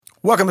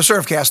Welcome to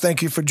Servcast.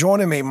 Thank you for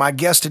joining me. My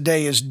guest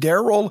today is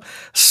Daryl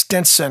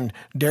Stinson.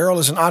 Daryl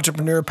is an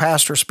entrepreneur,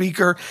 pastor,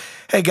 speaker.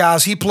 Hey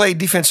guys, he played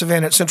defensive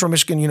end at Central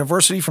Michigan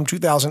University from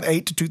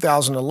 2008 to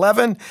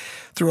 2011.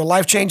 Through a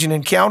life-changing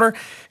encounter,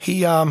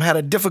 he had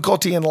a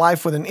difficulty in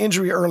life with an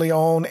injury early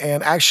on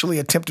and actually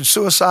attempted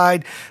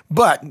suicide.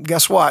 But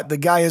guess what? The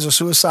guy is a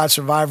suicide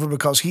survivor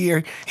because he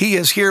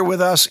is here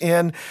with us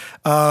in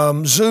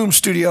Zoom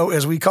studio,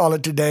 as we call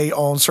it today,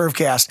 on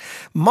Servcast.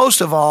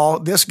 Most of all,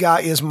 this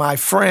guy is my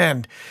friend.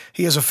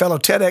 He is a fellow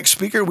TEDx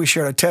speaker. We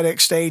shared a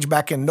TEDx stage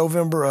back in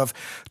November of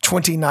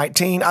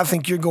 2019. I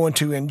think you're going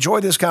to enjoy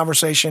this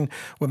conversation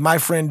with my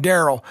friend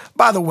Daryl.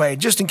 By the way,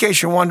 just in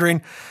case you're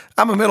wondering,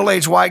 I'm a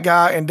middle-aged white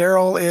guy, and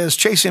Daryl is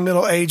chasing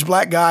middle-aged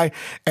black guy,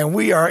 and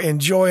we are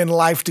enjoying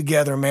life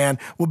together, man.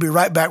 We'll be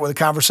right back with a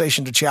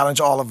conversation to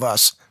challenge all of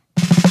us.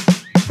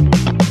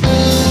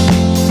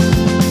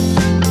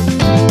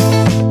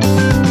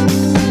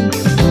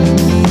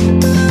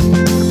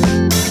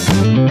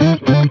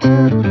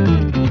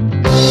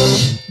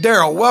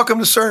 Daryl, welcome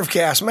to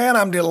Servcast. Man,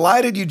 I'm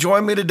delighted you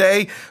joined me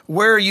today.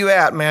 Where are you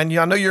at, man?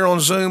 I know you're on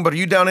Zoom, but are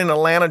you down in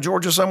Atlanta,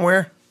 Georgia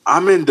somewhere?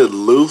 I'm in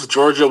Duluth,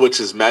 Georgia, which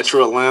is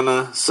Metro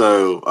Atlanta.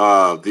 So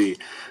the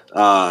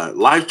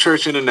Life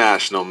Church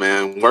International,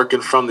 man,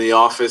 working from the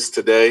office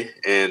today,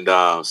 and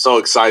so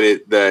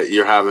excited that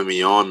you're having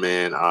me on,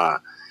 man.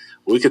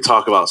 We could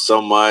talk about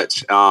so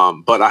much,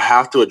 but I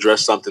have to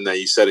address something that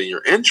you said in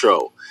your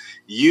intro.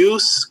 You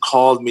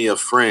called me a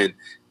friend.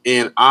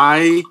 And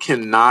I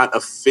cannot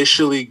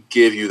officially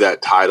give you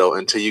that title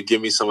until you give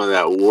me some of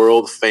that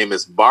world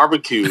famous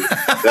barbecue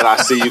that I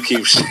see you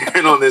keep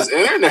sharing on this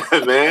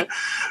internet, man.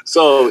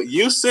 So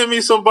you send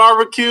me some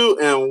barbecue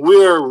and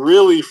we're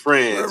really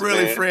friends. We're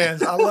really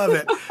friends. I love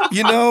it.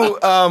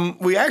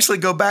 We actually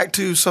go back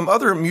to some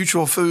other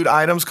mutual food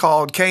items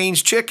called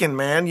Cane's Chicken,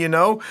 man.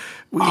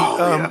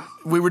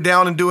 We were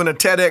down and doing a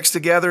TEDx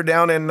together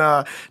down in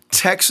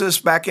Texas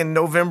back in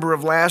November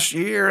of last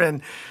year,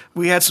 and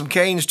we had some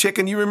Cane's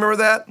Chicken. You remember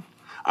that?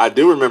 I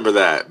do remember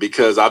that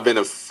because I've been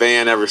a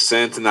fan ever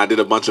since, and I did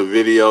a bunch of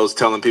videos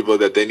telling people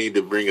that they need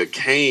to bring a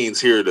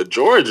Cane's here to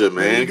Georgia,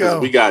 man, because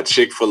we got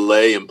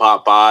Chick-fil-A and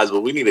Popeyes,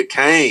 but we need a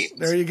Cane's.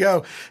 There you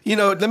go.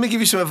 Let me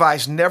give you some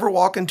advice. Never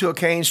walk into a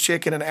Cane's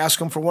Chicken and ask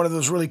them for one of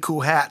those really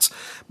cool hats,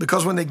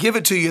 because when they give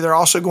it to you, they're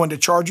also going to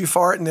charge you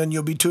for it, and then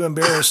you'll be too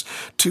embarrassed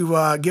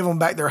to give them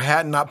back their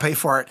hat and not pay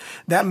for it.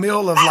 That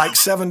meal of like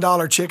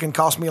 $7 chicken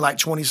cost me like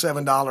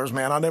 $27,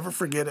 man. I'll never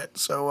forget it.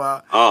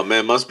 So, oh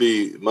man, must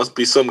be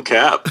some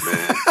cap.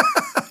 Man.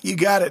 You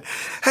got it.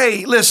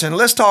 Hey, listen,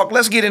 let's talk.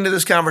 Let's get into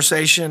this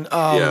conversation.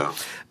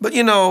 But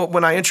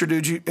when I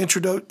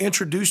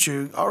introduced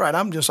you, all right,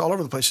 I'm just all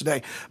over the place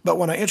today. But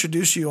when I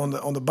introduced you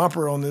on the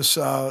bumper on this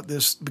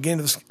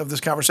beginning of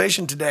this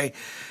conversation today,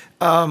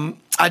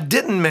 I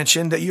didn't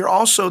mention that you're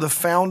also the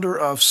founder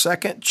of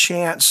Second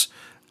Chance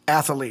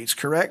Athletes,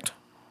 correct?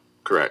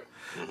 Correct.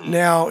 Mm-hmm.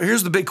 Now,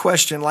 here's the big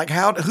question. Like,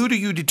 who do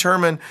you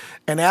determine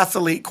an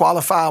athlete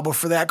qualifiable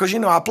for that? Because,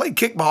 I played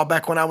kickball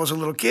back when I was a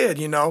little kid,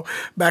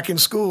 back in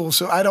school.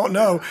 So I don't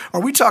know.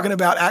 Are we talking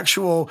about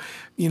actual,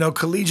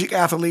 collegiate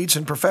athletes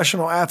and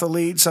professional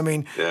athletes? I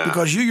mean,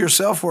 because you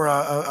yourself were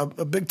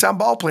a big-time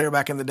ball player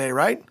back in the day,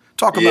 right?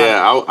 Talk about it.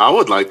 Yeah, I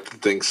would like to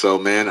think so,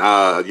 man.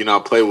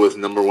 I played with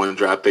number 1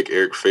 draft pick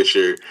Eric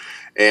Fisher.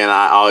 And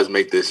I always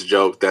make this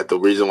joke that the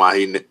reason why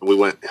he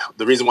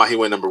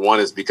went number 1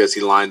 is because he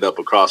lined up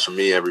across from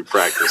me every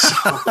practice.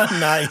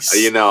 Nice.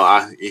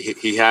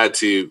 He had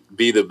to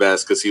be the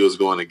best because he was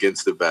going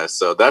against the best.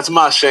 So that's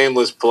my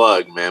shameless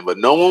plug, man. But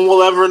no one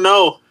will ever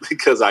know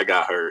because I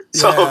got hurt.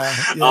 But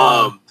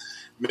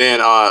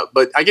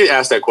I get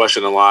asked that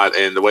question a lot,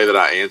 and the way that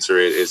I answer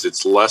it is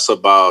it's less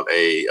about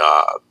a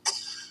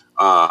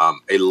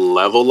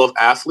level of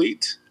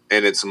athlete,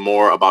 and it's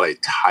more about a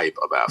type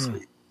of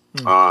athlete.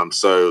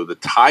 So the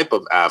type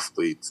of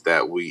athletes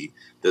that we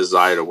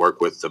desire to work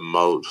with the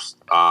most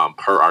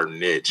per our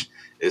niche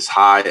is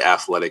high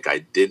athletic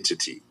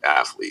identity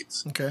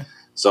athletes. Okay.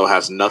 So it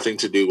has nothing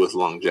to do with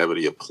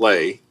longevity of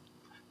play.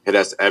 It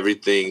has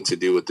everything to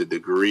do with the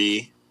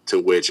degree to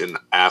which an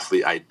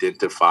athlete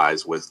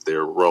identifies with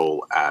their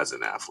role as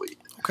an athlete.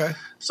 Okay.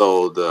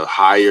 So the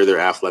higher their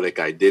athletic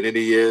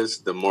identity is,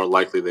 the more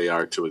likely they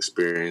are to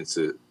experience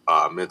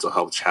mental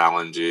health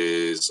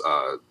challenges,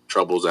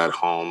 troubles at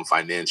home,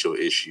 financial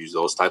issues,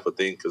 those type of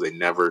things, because they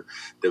never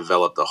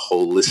developed a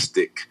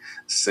holistic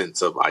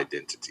sense of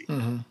identity.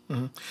 Mm-hmm,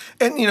 mm-hmm.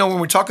 And, when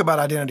we talk about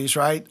identities,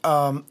 right,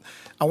 I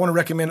want to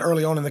recommend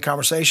early on in the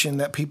conversation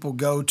that people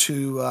go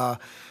to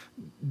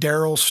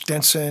Daryl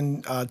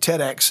Stinson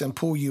TEDx and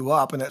pull you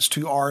up, and that's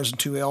 2 R's and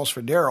 2 L's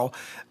for Daryl.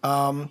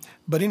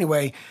 But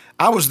anyway,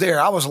 I was there.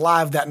 I was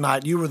live that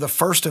night. You were the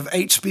first of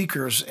 8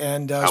 speakers,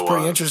 and it's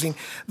pretty interesting.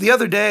 The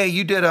other day,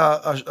 you did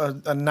a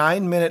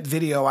 9-minute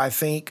video, I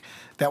think,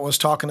 that was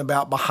talking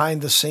about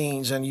behind the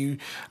scenes, and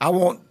I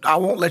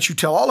won't let you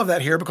tell all of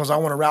that here because I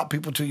want to route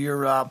people to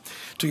your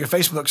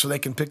Facebook so they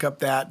can pick up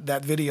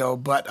that video.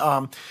 But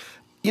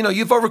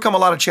you've overcome a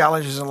lot of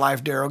challenges in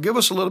life, Daryl. Give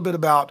us a little bit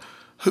about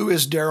who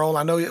is Daryl?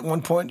 I know at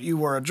one point you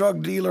were a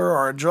drug dealer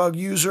or a drug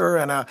user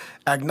and a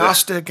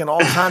agnostic and all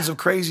kinds of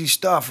crazy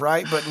stuff,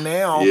 right? But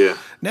now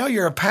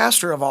you're a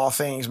pastor of all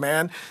things,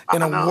 man.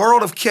 In a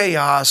world of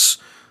chaos,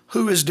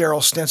 who is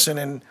Daryl Stinson,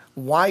 and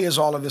why is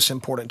all of this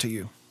important to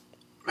you?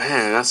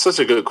 Man, that's such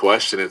a good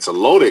question. It's a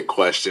loaded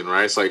question,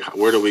 right? It's like,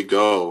 where do we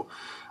go?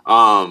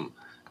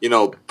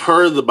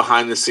 Per the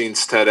behind the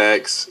scenes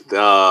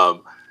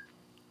TEDx,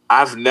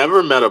 I've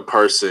never met a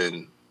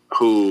person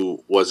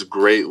who was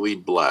greatly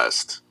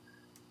blessed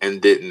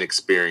and didn't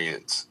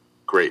experience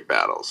great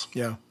battles.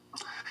 Yeah.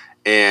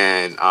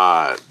 And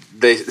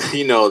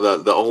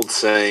the old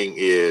saying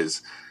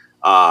is,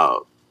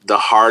 the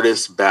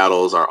hardest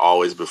battles are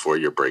always before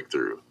your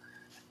breakthrough.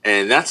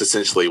 And that's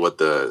essentially what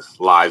the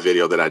live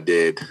video that I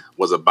did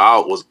was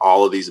about, was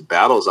all of these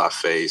battles I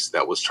faced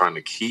that was trying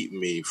to keep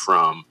me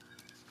from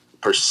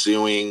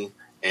pursuing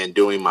and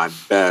doing my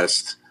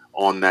best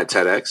on that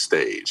TEDx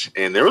stage.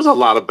 And there was a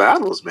lot of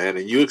battles, man,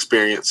 and you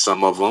experienced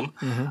some of them.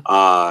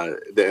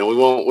 And we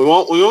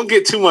won't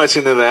get too much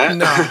into that.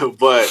 No.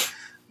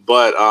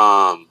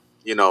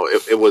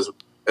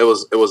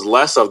 It was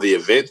less of the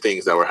event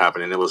things that were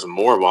happening. It was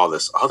more of all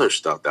this other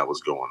stuff that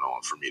was going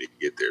on for me to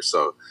get there.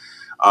 So,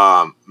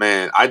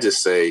 man, I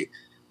just say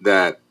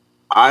that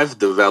I've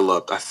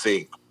developed, I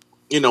think,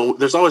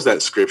 there's always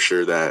that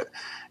scripture that,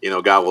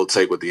 God will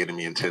take what the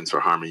enemy intends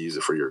for harm and use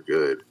it for your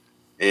good.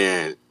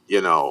 And,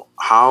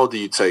 how do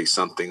you take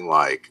something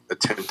like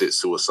attempted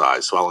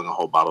suicide, swallowing a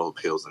whole bottle of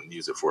pills, and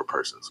use it for a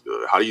person's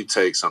good? How do you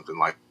take something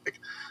like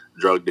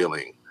drug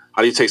dealing?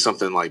 How do you take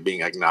something like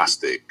being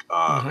agnostic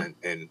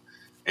and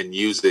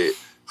use it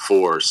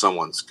for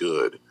someone's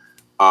good?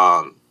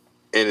 And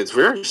it's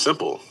very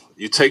simple.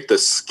 You take the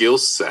skill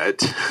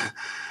set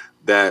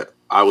that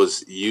I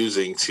was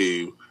using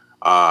to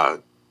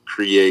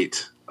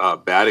create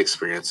bad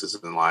experiences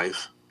in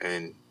life,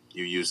 and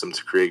you use them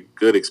to create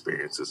good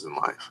experiences in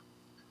life.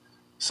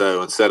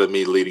 So instead of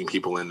me leading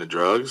people into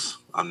drugs,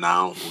 I'm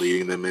now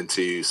leading them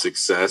into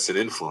success and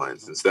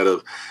influence. Instead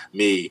of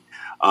me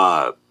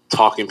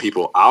talking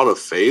people out of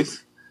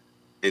faith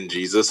in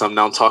Jesus, I'm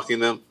now talking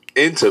them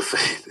into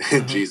faith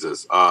in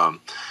Jesus. And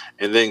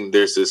then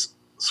there's this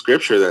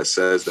scripture that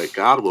says that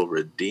God will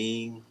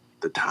redeem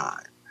the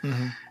time.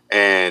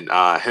 And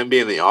him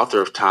being the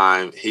author of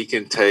time, he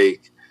can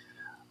take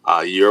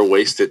your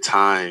wasted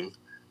time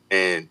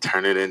and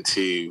turn it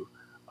into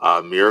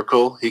a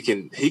miracle. He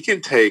can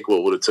take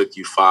what would have took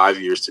you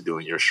 5 years to do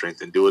in your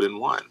strength and do it in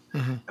one.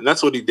 And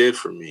that's what he did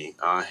for me.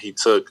 He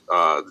took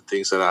the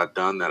things that I'd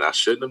done that I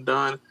shouldn't have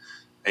done,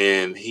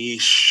 and he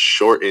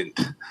shortened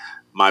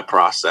my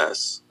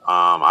process.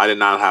 I did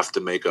not have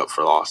to make up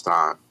for lost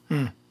time.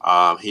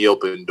 He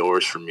opened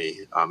doors for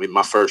me.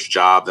 My first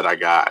job that I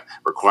got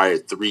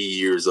required 3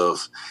 years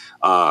of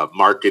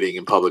marketing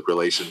and public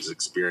relations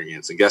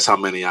experience. And guess how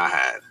many I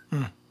had?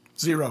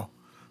 0.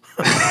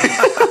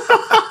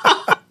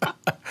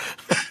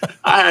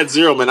 I had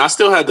 0, man. I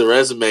still had the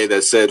resume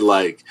that said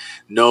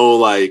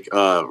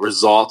no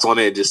results on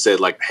it. It just said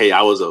hey,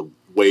 I was a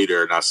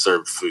waiter and I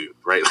served food,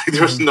 right?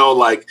 There was no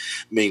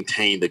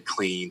maintained a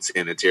clean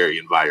sanitary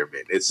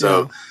environment. And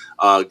so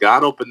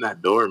God opened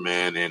that door,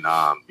 man. And,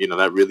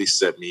 that really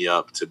set me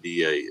up to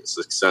be a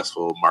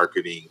successful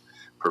marketing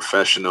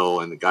professional,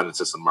 and got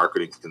into some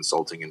marketing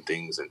consulting and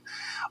things. And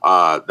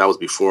that was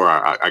before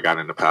I got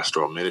into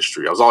pastoral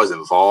ministry. I was always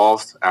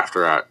involved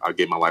after I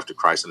gave my life to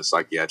Christ in the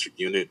psychiatric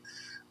unit.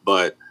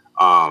 But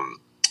I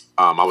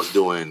was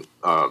doing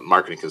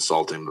marketing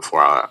consulting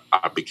before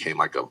I became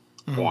a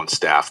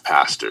on-staff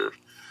pastor.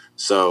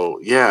 So,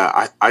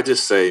 I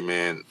just say,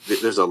 man,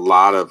 there's a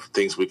lot of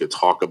things we could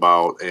talk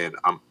about, and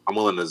I'm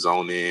willing to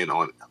zone in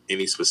on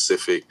any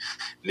specific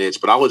niche.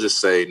 But I would just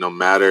say, no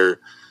matter,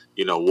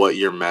 what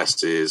your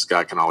mess is,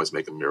 God can always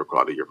make a miracle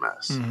out of your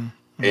mess.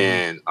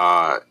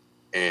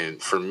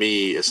 And for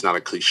me, it's not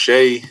a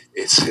cliche.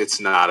 It's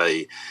not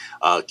a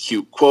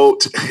cute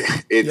quote.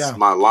 It's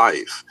my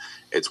life.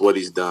 It's what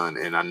he's done.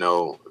 And I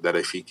know that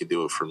if he can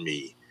do it for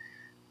me,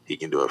 he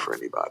can do it for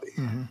anybody.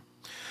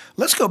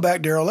 Let's go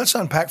back, Daryl. Let's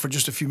unpack for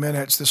just a few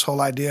minutes this whole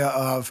idea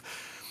of,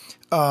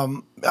 I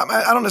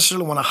don't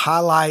necessarily want to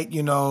highlight,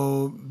 being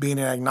an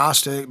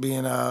agnostic,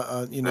 being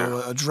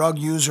a drug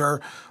user,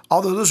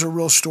 although those are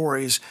real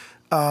stories.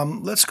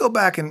 Let's go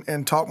back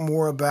and talk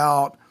more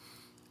about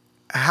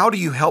how do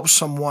you help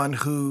someone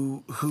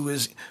who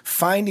is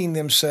finding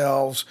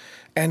themselves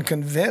and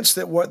convinced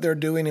that what they're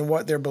doing and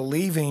what they're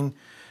believing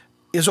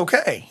is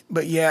okay,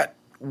 but yet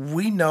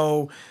we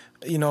know,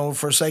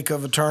 for sake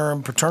of a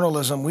term,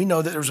 paternalism, we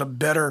know that there's a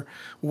better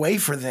way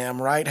for them,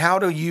 right? How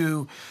do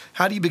you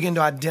begin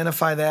to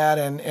identify that,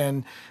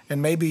 and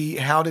maybe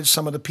how did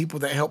some of the people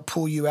that helped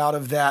pull you out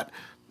of that,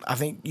 I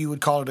think you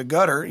would call it a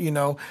gutter,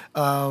 a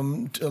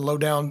low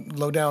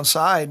down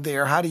side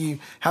there.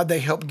 How'd they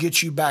help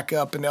get you back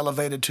up and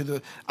elevated to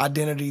the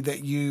identity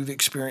that you've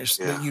experienced,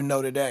 that you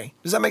know today?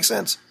 Does that make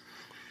sense?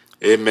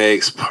 It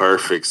makes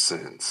perfect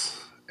sense.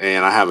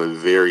 And I have a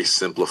very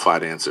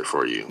simplified answer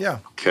for you. Yeah.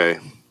 Okay.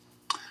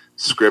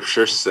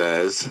 Scripture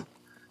says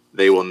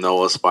they will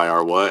know us by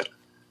our what?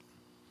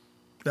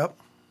 Yep.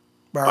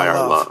 By by our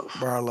our love. love,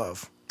 By our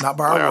love. Not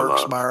by by our our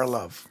works, love, by our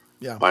love.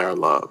 Yeah. by our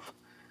love.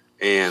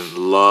 And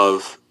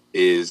love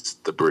is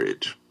the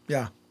bridge.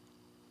 Yeah.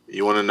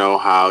 You want to know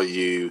how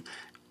you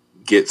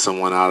get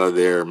someone out of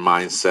their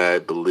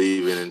mindset,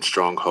 believing in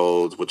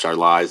strongholds, which are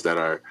lies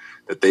that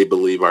they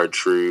believe are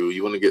true.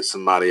 You want to get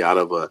somebody out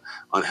of a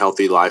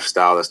unhealthy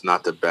lifestyle that's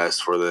not the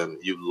best for them.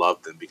 You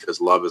love them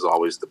because love is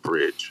always the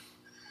bridge.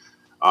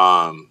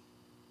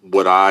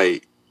 What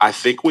I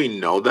think we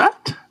know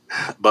that,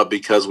 but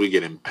because we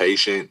get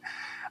impatient,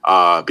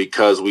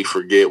 because we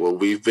forget what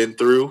we've been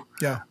through,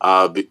 Yeah.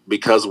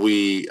 because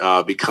we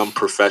become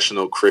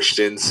professional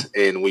Christians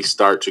and we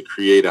start to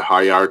create a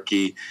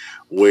hierarchy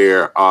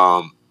where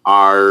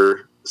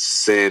our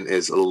sin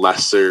is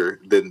lesser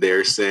than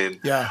their sin.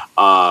 Yeah.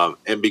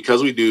 And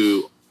because we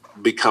do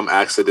become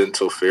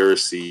accidental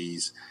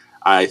Pharisees,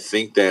 I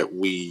think that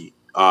we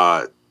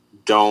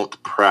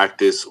don't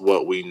practice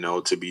what we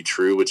know to be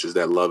true, which is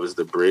that love is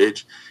the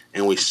bridge.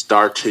 And we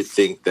start to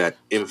think that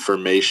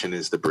information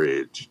is the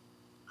bridge.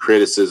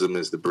 Criticism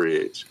is the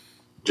bridge.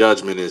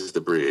 Judgment is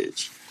the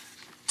bridge.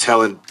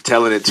 Telling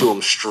it to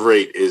them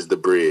straight is the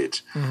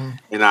bridge. Mm-hmm.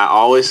 And I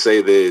always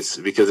say this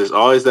because there's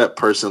always that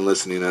person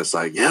listening that's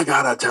like, "Yeah,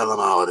 gotta tell them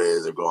how it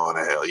is. They're going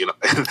to hell," you know.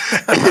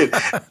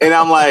 and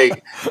I'm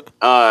like,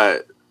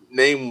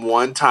 name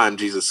one time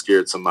Jesus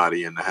scared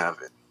somebody into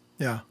heaven.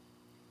 Yeah.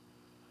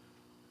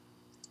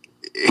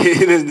 He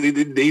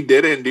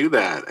didn't do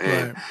that,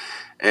 Right.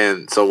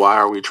 and so why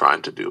are we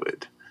trying to do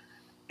it?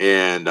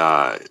 And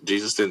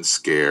Jesus didn't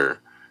scare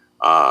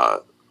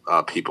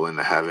people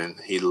into heaven.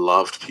 He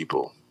loved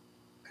people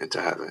into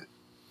heaven.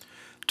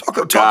 Talk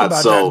God about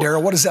that, so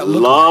Daryl. What does that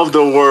look loved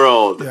like? the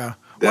world. Yeah.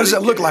 What does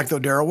that look like, though,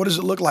 Daryl? What does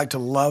it look like to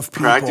love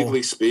people?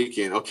 Practically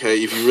speaking,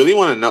 okay, if you really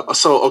want to know,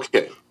 so,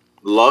 okay,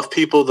 love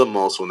people the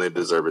most when they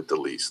deserve it the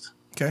least.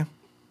 Okay.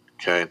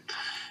 Okay.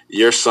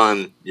 Your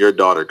son, your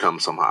daughter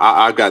comes home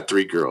high. I've got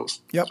 3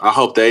 girls. Yep. I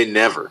hope they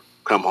never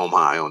come home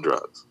high on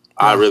drugs.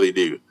 Yeah. I really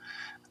do.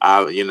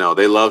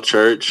 They love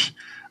church.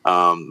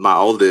 My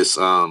oldest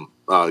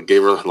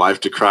gave her life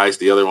to Christ.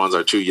 The other ones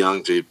are too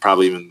young to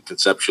probably even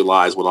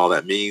conceptualize what all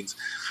that means.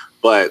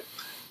 But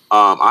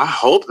I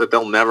hope that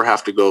they'll never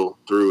have to go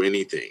through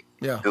anything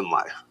in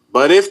life.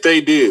 But if they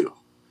do,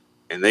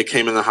 and they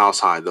came in the house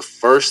high, the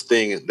first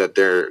thing that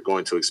they're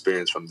going to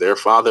experience from their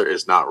father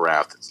is not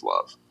wrath, it's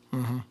love.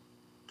 Mm-hmm.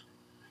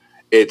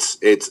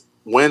 It's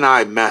when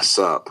I mess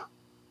up,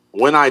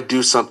 when I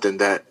do something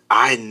that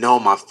I know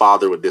my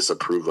father would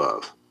disapprove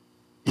of,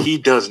 he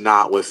does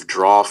not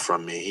withdraw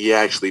from me. He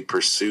actually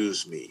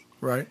pursues me.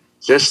 Right.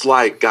 Just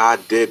like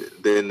God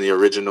did in the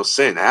original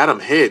sin. Adam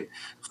hid.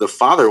 The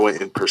father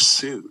went and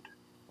pursued.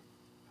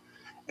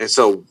 And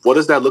so what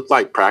does that look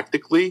like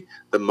practically?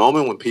 The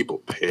moment when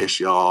people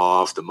piss you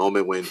off, the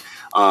moment when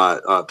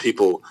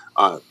people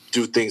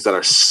do things that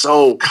are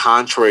so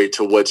contrary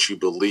to what you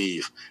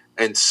believe,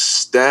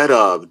 instead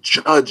of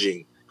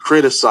judging,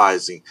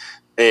 criticizing,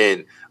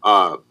 and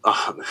I'm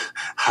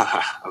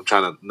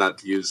trying to not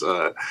to use,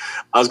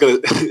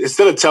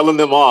 instead of telling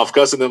them off,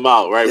 cussing them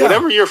out, right? Yeah.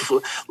 Whatever your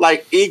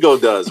like ego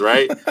does,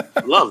 right?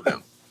 Love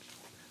them.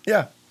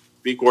 Yeah.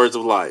 Speak words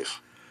of life.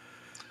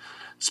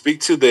 Speak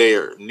to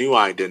their new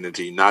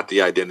identity, not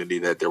the identity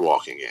that they're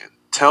walking in.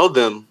 Tell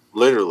them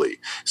literally.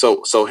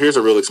 So here's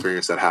a real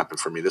experience that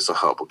happened for me. This will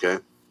help, okay?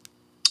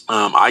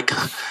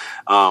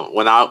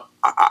 When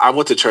I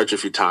went to church a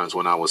few times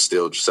when I was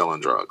still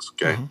selling drugs,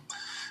 okay?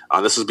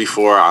 Mm-hmm. This was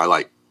before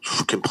I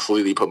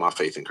completely put my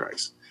faith in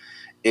Christ.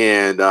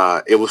 And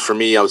it was for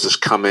me, I was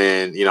just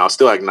coming, I was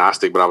still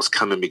agnostic, but I was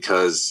coming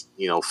because,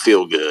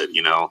 feel good,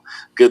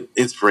 good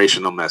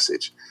inspirational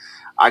message.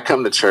 I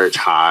come to church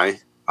high.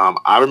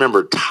 I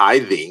remember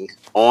tithing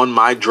on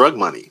my drug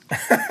money.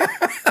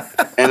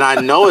 And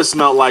I know it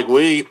smelled like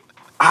weed.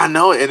 I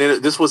know it.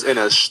 And this was in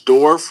a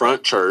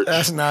storefront church.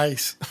 That's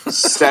nice.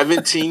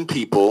 17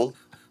 people,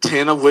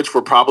 10 of which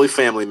were probably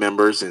family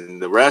members, and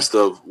the rest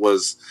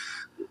was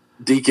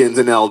deacons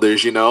and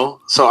elders,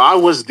 So I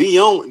was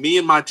me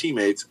and my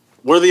teammates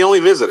were the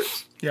only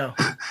visitors. Yeah.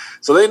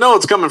 So they know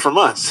it's coming from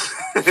us.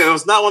 It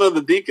was not one of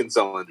the deacons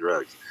selling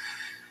drugs.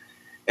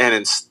 And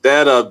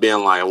instead of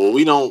being like, well,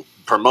 we don't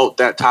promote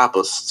that type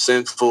of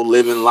sinful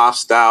living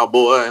lifestyle,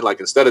 boy.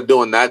 Instead of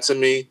doing that to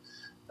me,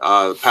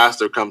 the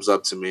pastor comes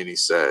up to me and he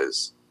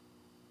says,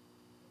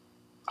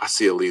 I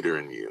see a leader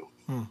in you.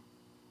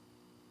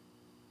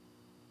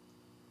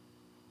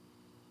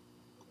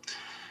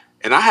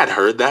 And I had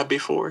heard that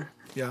before.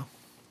 Yeah.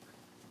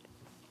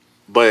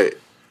 But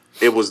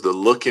it was the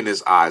look in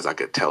his eyes. I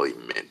could tell he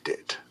meant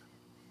it.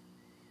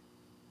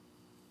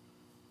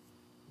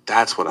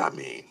 That's what I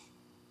mean.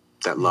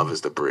 That love is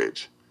the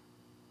bridge.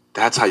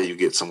 That's how you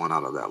get someone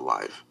out of that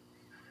life.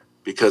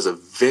 Because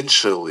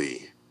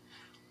eventually,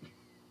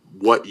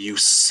 what you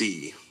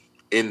see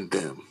in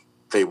them,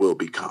 they will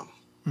become.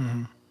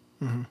 Mm-hmm.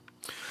 Mm-hmm.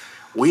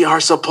 We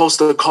are supposed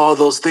to call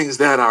those things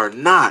that are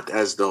not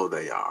as though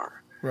they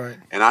are. Right.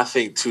 And I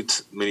think too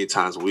many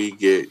times we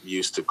get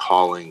used to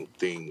calling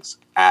things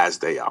as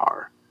they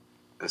are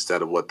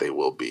instead of what they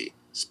will be.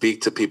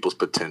 speak to people's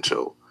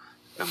potential,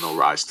 and they'll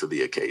rise to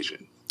the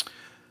occasion.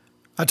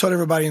 I told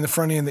everybody in the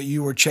front end that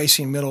you were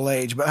chasing middle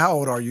age, but how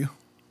old are you?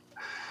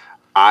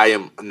 I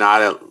am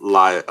not at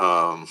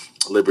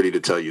liberty to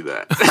tell you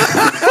that.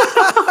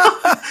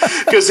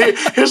 Because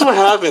here's what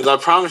happens. I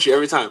promise you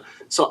every time.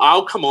 So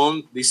I'll come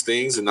on these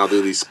things and I'll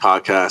do these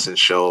podcasts and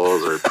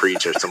shows or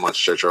preach at someone's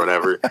church or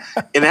whatever.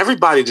 And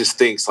everybody just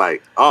thinks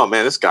like, oh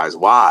man, this guy's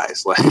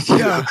wise. Like,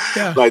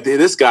 like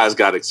this guy's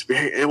got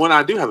experience. And when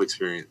I do have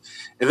experience,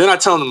 and then I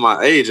tell them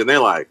my age and they're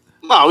like,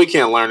 no, we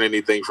can't learn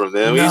anything from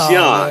them. He's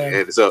young. Man.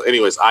 And so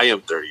anyways, I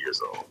am 30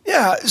 years old.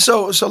 Yeah.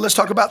 So let's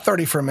talk about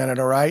 30 for a minute.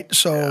 All right.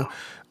 So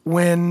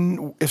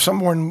if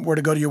someone were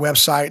to go to your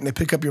website and they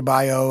pick up your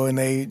bio and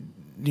they,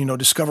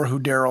 discover who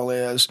Darrell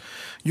is,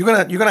 you're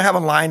gonna have a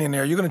line in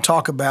there. You're gonna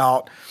talk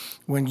about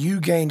when you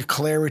gained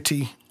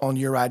clarity on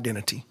your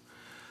identity.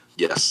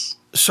 Yes.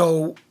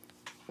 So,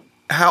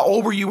 how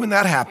old were you when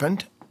that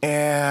happened?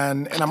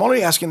 And I'm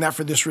only asking that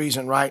for this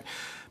reason, right?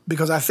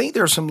 Because I think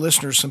there are some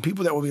listeners, some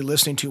people that will be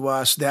listening to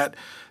us that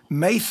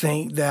may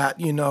think that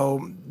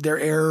their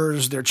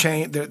errors, their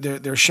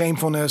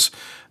shamefulness,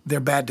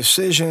 their bad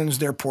decisions,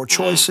 their poor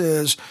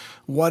choices,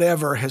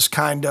 whatever has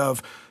kind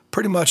of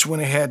pretty much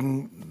went ahead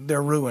and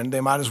they're ruined.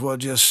 They might as well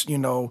just,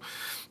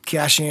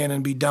 cash in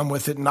and be done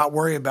with it and not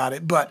worry about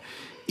it. But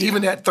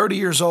even at 30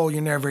 years old,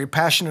 you're very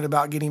passionate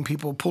about getting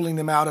people, pulling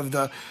them out of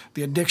the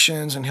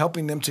addictions and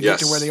helping them to get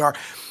to where they are.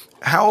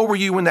 How old were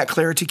you when that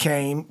clarity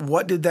came?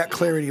 What did that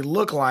clarity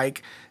look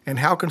like? And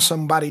how can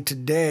somebody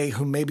today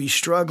who may be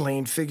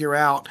struggling figure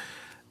out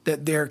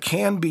that there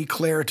can be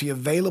clarity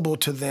available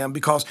to them?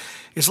 Because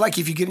it's like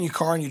if you get in your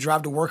car and you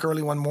drive to work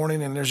early one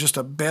morning and there's just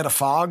a bed of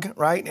fog,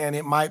 right? And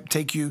it might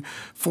take you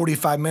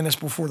 45 minutes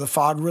before the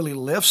fog really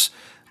lifts.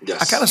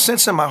 Yes. I kind of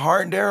sense in my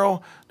heart,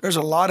 Darrell, there's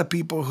a lot of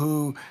people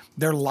who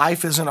their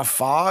life is in a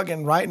fog.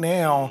 And right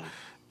now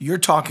you're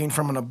talking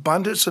from an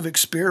abundance of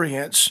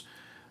experience,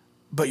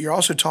 but you're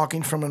also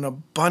talking from an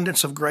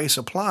abundance of grace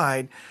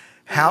applied.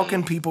 How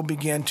can people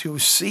begin to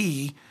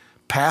see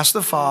past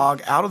the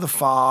fog, out of the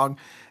fog,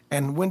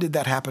 and when did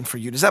that happen for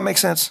you? Does that make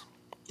sense?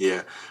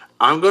 Yeah.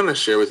 I'm going to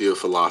share with you a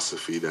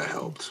philosophy that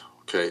helped.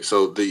 Okay.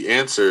 So the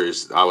answer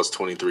is I was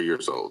 23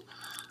 years old.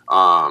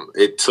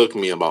 It took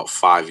me about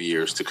 5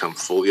 years to come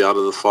fully out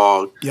of the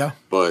fog. Yeah.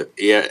 But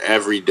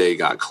every day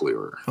got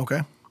clearer.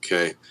 Okay.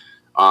 Okay.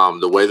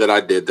 The way that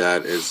I did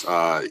that is,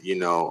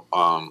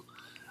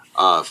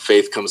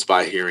 faith comes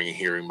by hearing and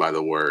hearing by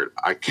the word.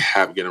 I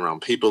kept getting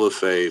around people of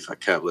faith. I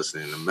kept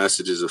listening to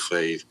messages of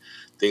faith,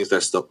 things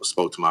that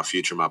spoke to my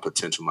future, my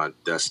potential, my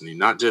destiny,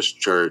 not just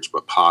church,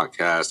 but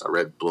podcasts. I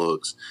read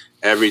books,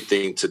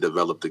 everything to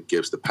develop the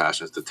gifts, the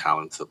passions, the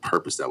talents, the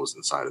purpose that was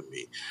inside of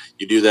me.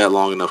 You do that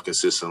long enough,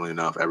 consistently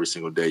enough, every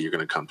single day, you're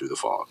going to come through the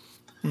fog.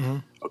 Mm-hmm.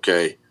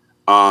 Okay.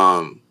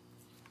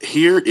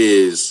 Here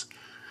is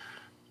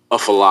a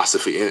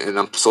philosophy, and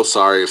I'm so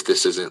sorry if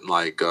this isn't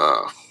like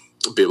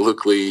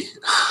biblically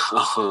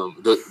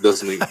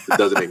doesn't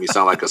make me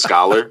sound like a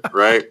scholar,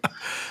 right?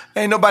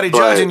 Ain't nobody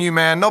judging you,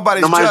 man.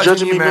 Nobody's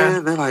judging you,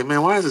 man. They're like,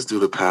 man, why is this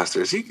dude a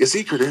pastor? Is he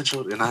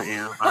credentialed? And I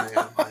am.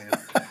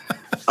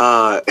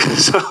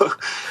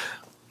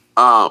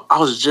 I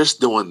was just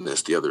doing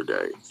this the other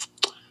day.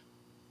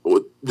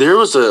 There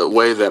was a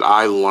way that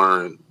I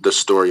learned the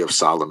story of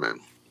Solomon.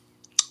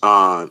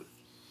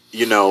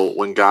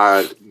 When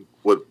God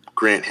would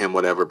grant him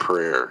whatever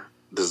prayer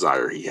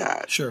desire he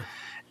had. Sure.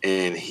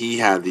 And he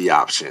had the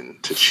option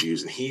to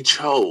choose, and he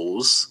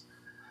chose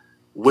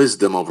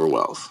wisdom over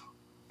wealth.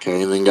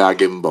 Okay, and then God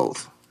gave him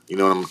both. You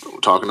know what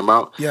I'm talking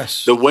about?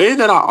 Yes. The way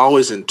that I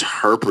always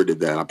interpreted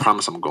that, I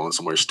promise I'm going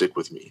somewhere, stick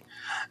with me.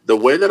 The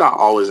way that I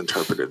always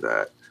interpreted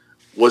that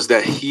was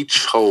that he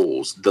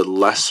chose the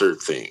lesser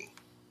thing.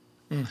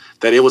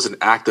 That it was an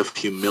act of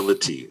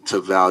humility to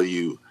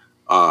value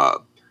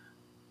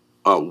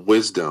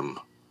wisdom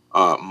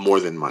more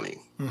than money.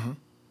 Mm-hmm.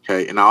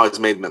 Okay, and I always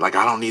made like,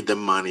 I don't need the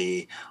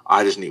money.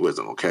 I just need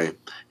wisdom. Okay,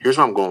 here's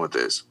where I'm going with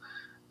this.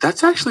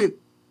 That's actually,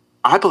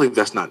 I believe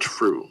that's not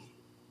true.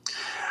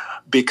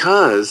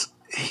 Because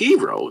he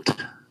wrote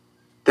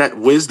that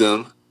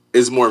wisdom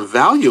is more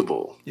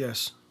valuable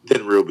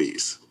than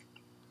rubies.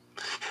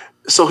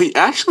 So he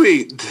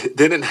actually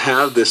didn't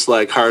have this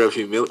like heart of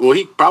humility. Well,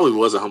 he probably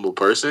was a humble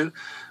person,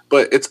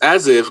 but it's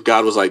as if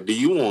God was like, do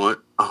you want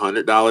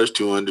 $100,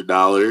 $200,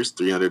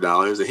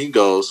 $300? And he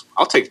goes,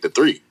 I'll take the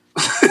three.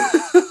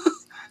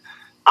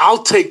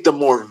 I'll take the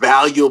more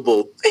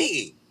valuable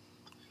thing.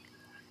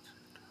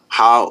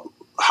 How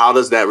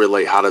does that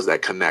relate? How does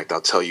that connect?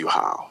 I'll tell you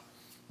how.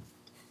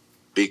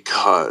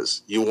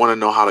 Because you want to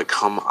know how to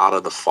come out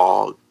of the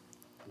fog,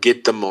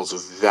 get the most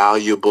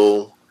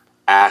valuable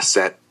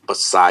asset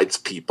besides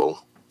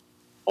people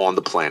on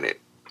the planet,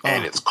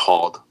 and it's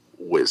called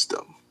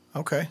wisdom.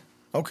 Okay.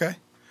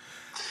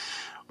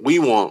 We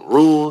want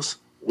rules.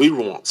 We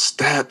want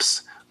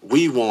steps.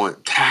 We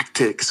want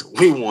tactics.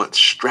 We want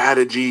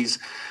strategies.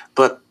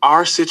 But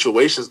our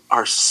situations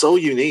are so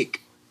unique,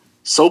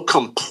 so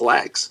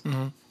complex,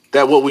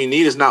 that what we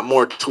need is not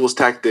more tools,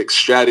 tactics,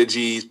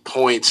 strategies,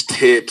 points,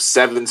 tips,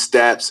 7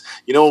 steps.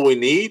 You know what we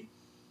need?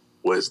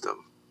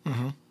 Wisdom.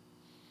 Mm-hmm.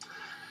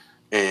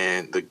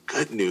 And the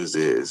good news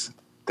is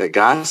that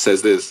God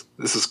says this.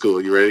 This is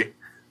cool. You ready?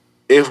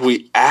 If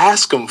we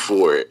ask him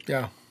for it,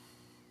 yeah,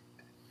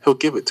 he'll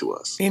give it to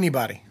us.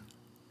 Anybody.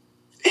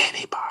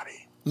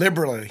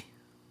 Liberally.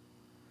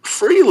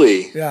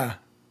 Freely. Yeah.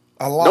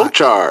 A lot. No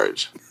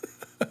charge.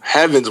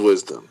 Heaven's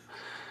wisdom.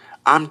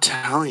 I'm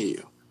telling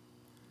you,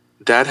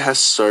 that has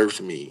served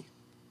me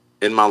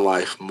in my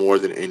life more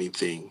than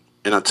anything.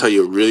 And I'll tell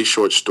you a really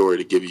short story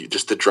to give you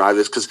just to drive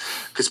this,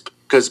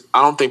 because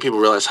I don't think people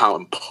realize how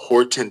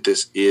important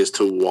this is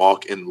to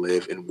walk and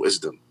live in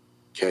wisdom.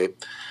 Okay.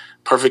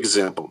 Perfect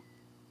example.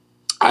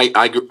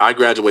 I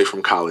graduate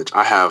from college.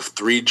 I have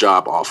 3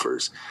 job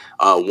offers.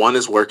 One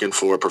is working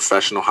for a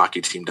professional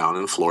hockey team down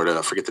in Florida.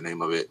 I forget the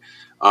name of it.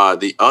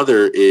 The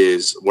other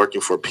is working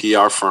for a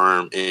PR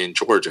firm in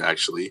Georgia,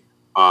 actually.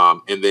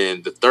 And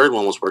then the third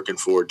one was working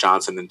for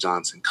Johnson &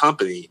 Johnson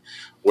Company,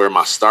 where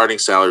my starting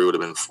salary would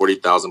have been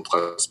 $40,000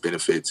 plus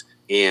benefits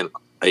and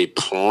a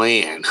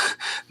plan,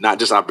 not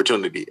just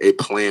opportunity, a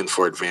plan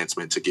for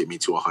advancement to get me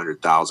to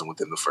 $100,000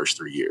 within the first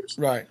 3 years.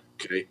 Right.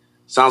 Okay.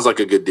 Sounds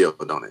like a good deal,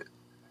 don't it?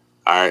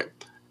 All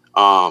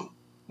right.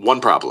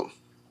 One problem.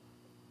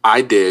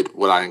 I did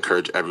what I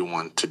encourage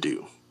everyone to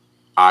do.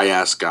 I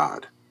asked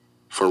God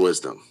for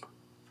wisdom.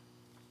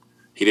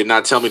 He did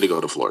not tell me to go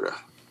to Florida.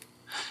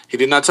 He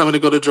did not tell me to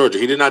go to Georgia.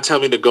 He did not tell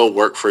me to go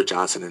work for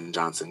Johnson &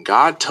 Johnson.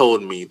 God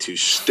told me to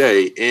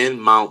stay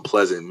in Mount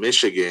Pleasant,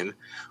 Michigan,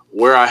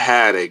 where I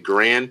had a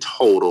grand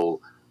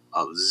total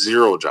of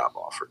 0 job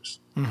offers.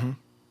 Mm-hmm.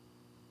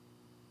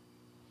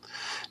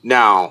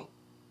 Now,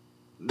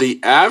 the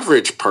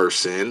average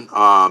person,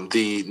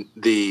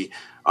 the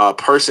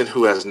person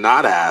who has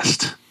not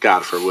asked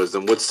God for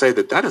wisdom would say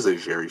that is a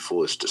very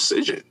foolish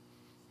decision.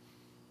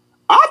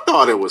 I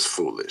thought it was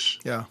foolish.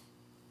 Yeah.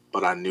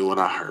 But I knew what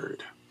I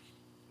heard.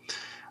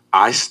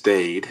 I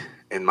stayed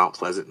in Mount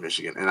Pleasant,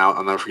 Michigan. And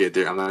I'll never forget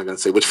there. I'm not going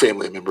to say which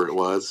family member it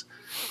was.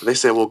 But they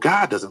said, well,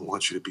 God doesn't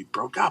want you to be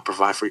broke. God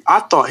provide for you.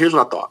 Here's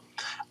what I thought.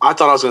 I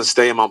thought I was going to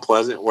stay in Mount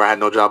Pleasant where I had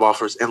no job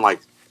offers. And like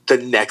the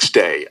next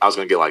day, I was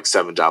going to get like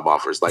 7 job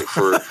offers, like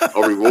for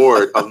a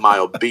reward of my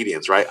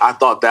obedience, right? I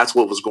thought that's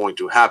what was going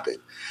to happen.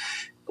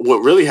 What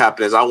really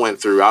happened is I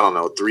went through,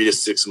 3 to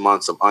 6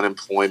 months of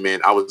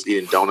unemployment. I was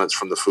eating donuts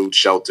from the food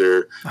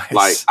shelter. Nice.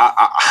 Like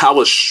I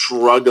was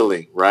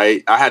struggling,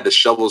 right? I had to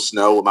shovel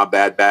snow with my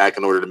bad back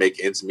in order to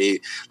make ends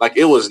meet. Like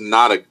it was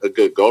not a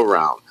good go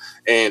round.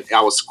 And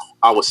I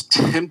was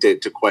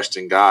tempted to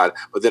question God,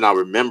 but then I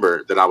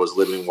remembered that I was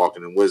living and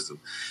walking in wisdom.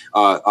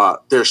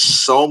 There's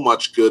so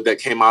much good that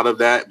came out of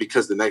that,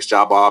 because the next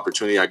job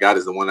opportunity I got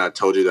is the one I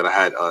told you that I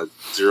had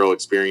 0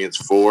 experience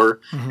for,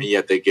 and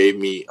yet they gave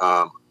me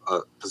a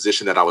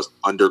position that I was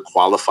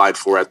underqualified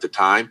for at the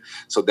time.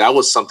 So that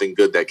was something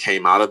good that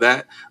came out of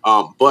that.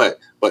 But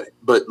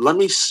let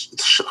me,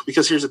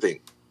 because here's the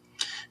thing.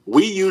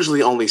 We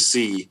usually only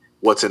see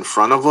what's in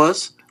front of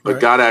us, but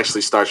right. God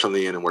actually starts from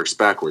the end and works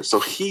backwards. So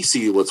he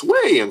sees what's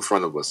way in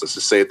front of us. Let's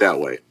just say it that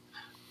way.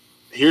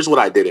 Here's what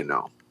I didn't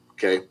know.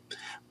 Okay.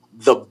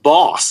 The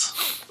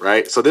boss,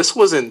 right? So this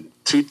was in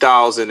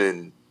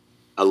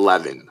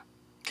 2011.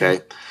 Okay.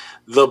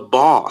 The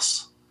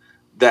boss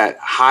that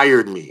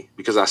hired me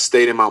because I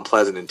stayed in Mount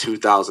Pleasant in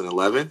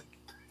 2011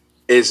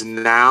 is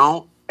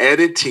now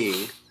editing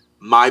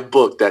my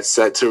book that's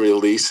set to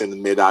release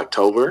in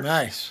mid-October.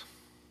 Nice.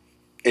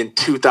 In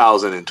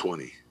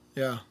 2020.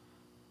 Yeah.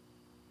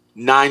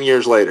 9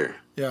 years later.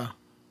 Yeah.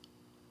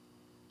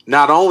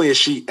 Not only is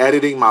she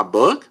editing my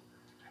book,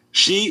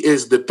 she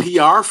is the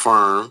PR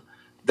firm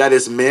that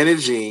is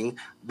managing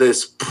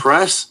this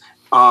press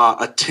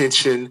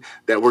attention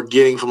that we're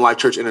getting from Life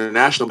Church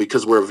International,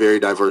 because we're a very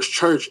diverse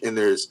church and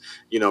there's,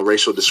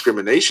 racial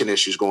discrimination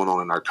issues going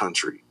on in our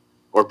country,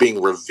 or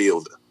being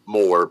revealed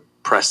more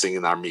pressing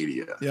in our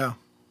media. Yeah.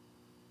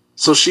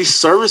 So she's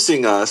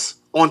servicing us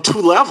on 2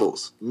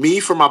 levels, me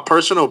for my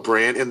personal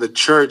brand and the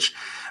church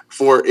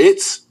for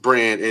its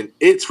brand and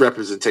its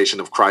representation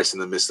of Christ in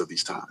the midst of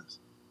these times.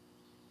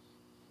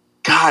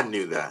 God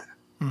knew that.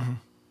 Mm-hmm.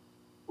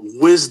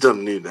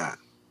 Wisdom knew that.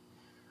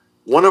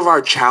 One of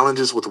our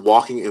challenges with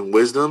walking in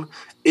wisdom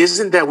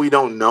isn't that we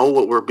don't know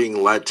what we're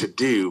being led to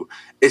do.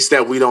 It's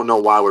that we don't know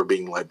why we're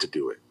being led to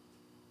do it.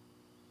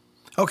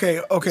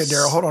 Okay,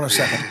 Daryl, hold on a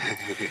second.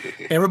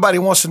 Everybody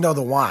wants to know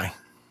the why.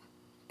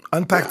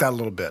 Unpack that a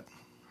little bit.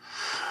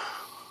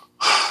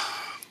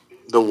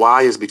 The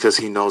why is because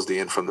he knows the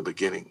end from the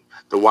beginning.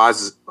 The why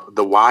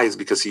is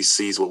because he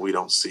sees what we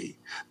don't see.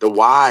 The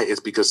why is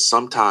because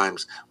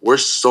sometimes we're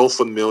so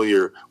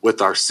familiar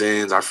with our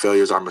sins, our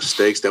failures, our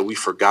mistakes, that we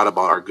forgot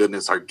about our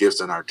goodness, our gifts,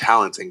 and our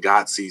talents. And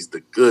God sees the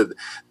good,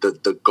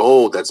 the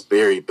gold that's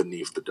buried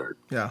beneath the dirt.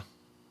 Yeah.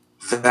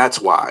 That's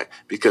why,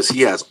 because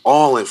he has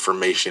all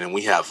information and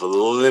we have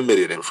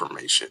limited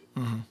information.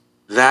 Mm-hmm.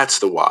 That's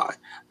the why.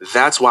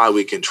 That's why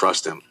we can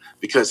trust him,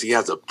 because he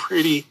has a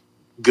pretty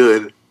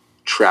good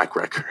track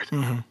record.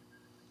 Mm-hmm.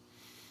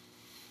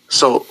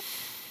 So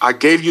I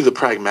gave you the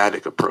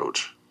pragmatic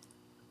approach,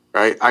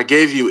 right? I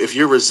gave you, if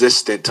you're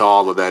resistant to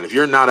all of that, if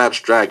you're not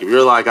abstract, if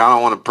you're like, I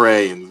don't want to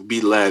pray and be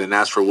led and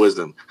ask for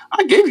wisdom,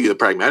 I gave you the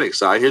pragmatic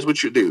side. Here's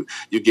what you do.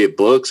 You get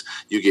books,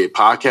 you get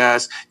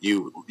podcasts,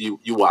 you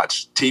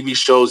watch TV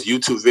shows,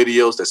 YouTube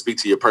videos that speak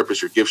to your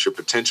purpose, your gifts, your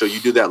potential.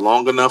 You do that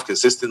long enough,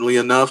 consistently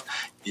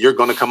enough, you're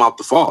going to come out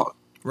the fog.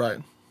 Right.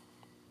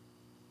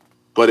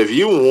 But if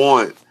you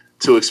want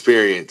to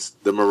experience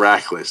the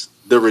miraculous,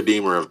 the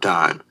redeemer of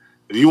time,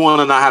 if you want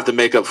to not have to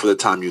make up for the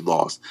time you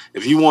lost,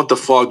 if you want the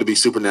fog to be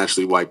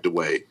supernaturally wiped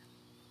away,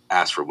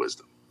 ask for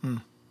wisdom.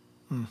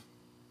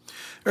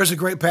 There's a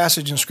great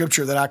passage in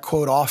Scripture that I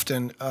quote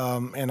often,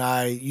 and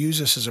I use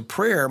this as a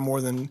prayer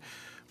more than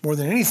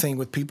anything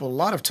with people a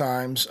lot of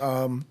times.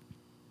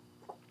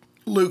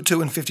 Luke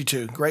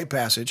 2:52, great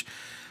passage.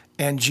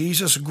 And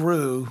Jesus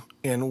grew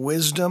in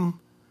wisdom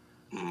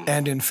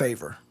and in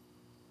favor.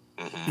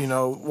 You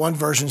know, one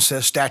version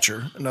says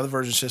stature, another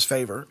version says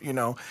favor, you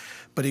know,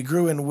 but he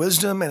grew in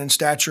wisdom and in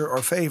stature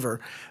or favor.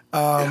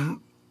 How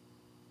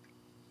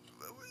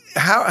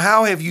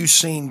have you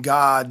seen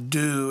God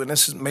do, and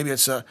this is maybe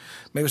it's a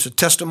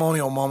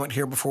testimonial moment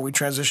here before we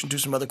transition to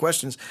some other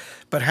questions,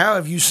 but how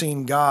have you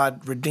seen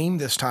God redeem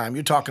this time?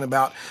 You're talking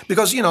about,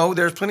 because, you know,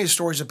 there's plenty of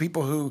stories of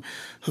people who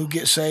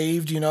get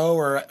saved, you know,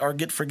 or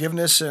get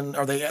forgiveness, and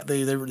or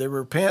they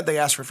repent, they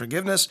ask for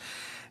forgiveness.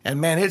 And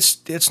man,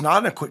 it's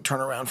not a quick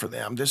turnaround for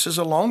them. This is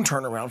a long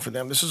turnaround for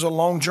them. This is a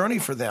long journey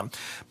for them.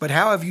 But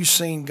how have you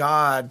seen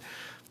God?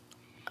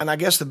 And I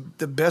guess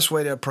the best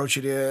way to approach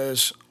it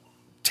is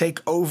take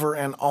over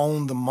and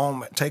own the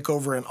moment. Take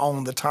over and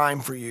own the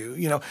time for you.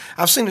 You know,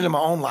 I've seen it in my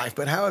own life,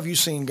 but how have you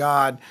seen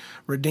God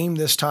redeem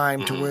this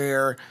time to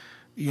where,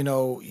 you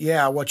know,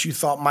 what you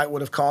thought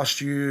would have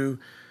cost you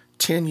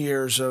 10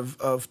 years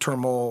of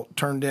turmoil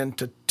turned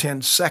into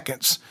 10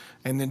 seconds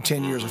and then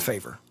 10 years of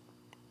favor?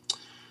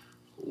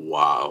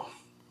 Wow.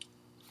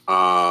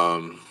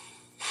 The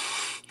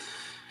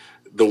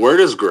word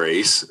is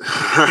grace,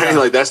 right?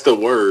 Like that's the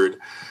word.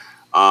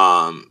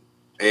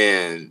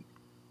 And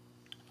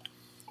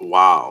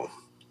wow.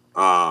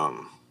 I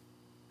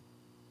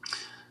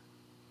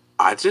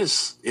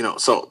just, you know,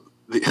 so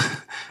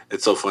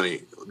it's so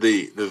funny.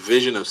 The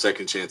vision of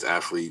Second Chance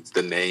Athletes,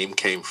 the name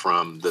came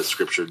from the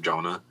scripture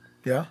Jonah.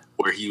 Yeah.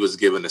 Where he was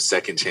given a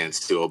second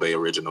chance to obey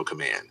original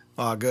command.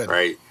 Oh, good.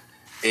 Right.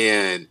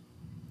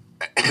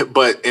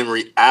 But in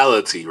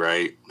reality,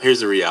 right, here's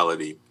the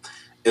reality,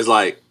 is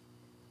like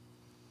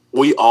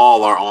we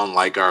all are on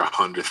like our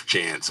 100th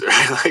chance,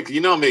 right? Like, you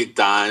know how many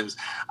times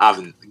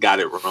I've got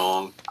it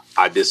wrong,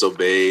 I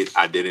disobeyed,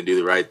 I didn't do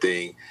the right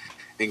thing,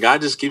 and God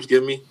just keeps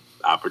giving me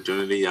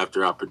opportunity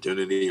after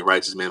opportunity. A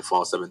righteous man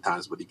falls 7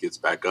 times, but he gets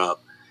back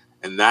up,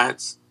 and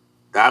that's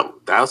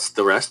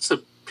the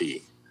recipe.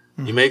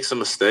 Mm-hmm. You make some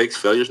mistakes,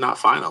 failure's not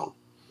final.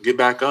 Get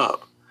back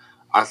up.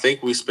 I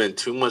think we spend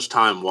too much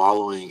time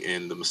wallowing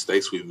in the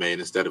mistakes we've made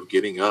instead of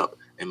getting up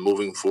and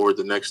moving forward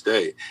the next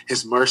day.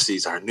 His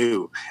mercies are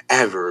new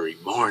every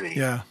morning.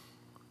 Yeah.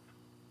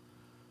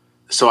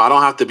 So I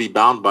don't have to be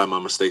bound by my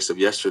mistakes of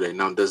yesterday.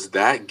 Now, does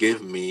that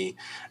give me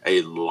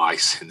a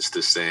license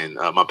to sin?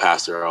 My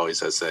pastor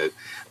always has said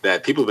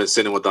that people have been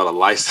sinning without a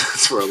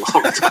license for a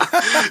long time.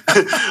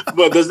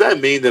 But does that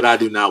mean that I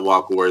do not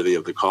walk worthy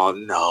of the call?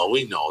 No,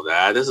 we know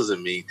that. This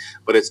doesn't mean,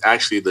 but it's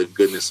actually the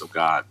goodness of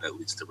God that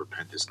leads to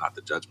repentance, not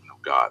the judgment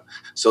of God.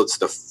 So it's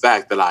the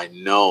fact that I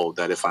know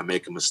that if I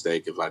make a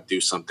mistake, if I do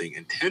something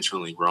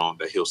intentionally wrong,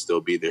 that he'll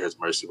still be there. His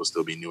mercy will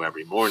still be new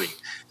every morning.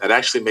 That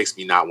actually makes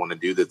me not want to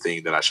do the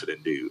thing that I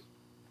shouldn't do.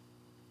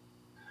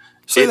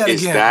 Say that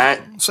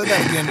again. Say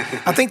that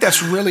again. I think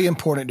that's really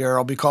important,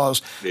 Daryl,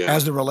 because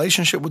as the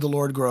relationship with the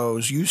Lord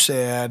grows, you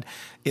said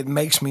it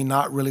makes me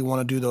not really want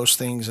to do those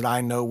things that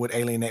I know would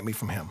alienate me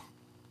from him.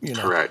 You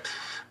know?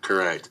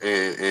 Correct.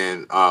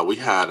 And we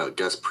had a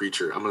guest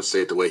preacher. I'm going to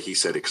say it the way he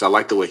said it because I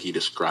like the way he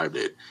described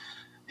it.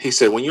 He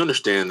said, when you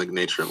understand the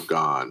nature of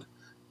God,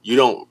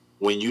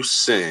 when you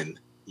sin,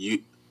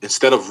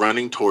 instead of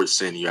running towards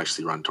sin, you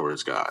actually run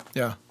towards God.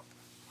 Yeah.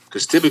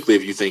 Because typically,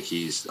 if you think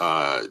he's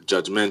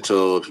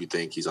judgmental, if you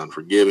think he's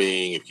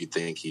unforgiving, if you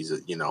think he's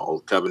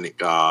Old Covenant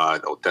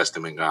God, Old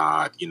Testament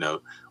God,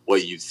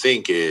 what you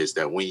think is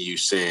that when you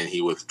sin,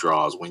 he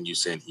withdraws. When you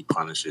sin, he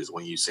punishes.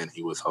 When you sin,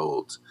 he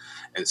withholds.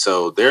 And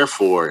so,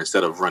 therefore,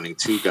 instead of running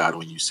to God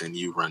when you sin,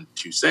 you run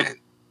to sin,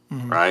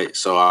 right?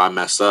 So I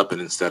mess up, and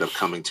instead of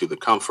coming to the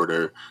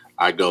Comforter,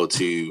 I go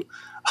to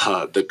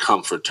the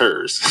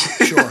comforters,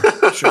 sure.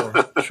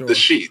 The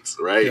sheets,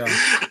 right? Yeah.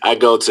 I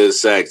go to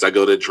sex, I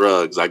go to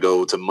drugs, I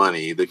go to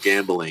money, the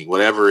gambling,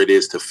 whatever it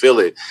is to fill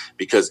it,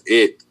 because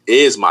it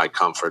is my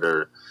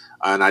comforter.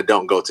 And I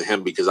don't go to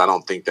him because I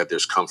don't think that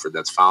there's comfort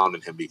that's found in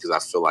him, because I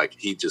feel like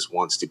he just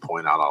wants to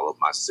point out all of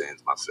my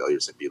sins, my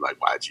failures, and be like,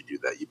 why did you do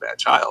that, you bad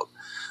child?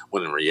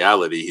 When in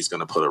reality, he's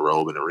going to put a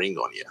robe and a ring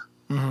on you.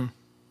 Mm-hmm.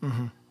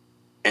 Mm-hmm.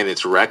 And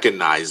it's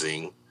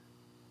recognizing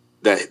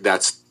that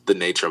that's the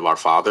nature of our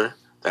Father.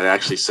 That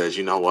actually says,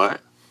 you know what?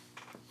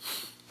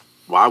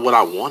 Why would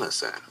I want to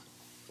sin?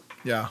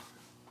 Yeah.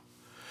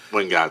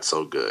 When God's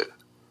so good.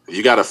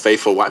 You got a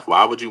faithful wife.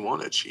 Why would you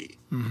want to cheat?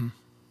 Mm-hmm.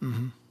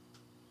 Mm-hmm.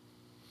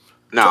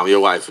 Now, your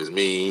wife is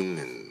mean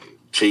and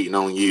cheating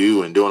on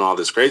you and doing all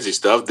this crazy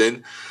stuff,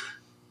 then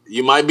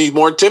you might be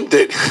more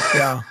tempted.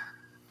 Yeah.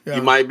 Yeah.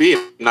 You might be.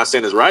 I'm not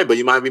saying it's right, but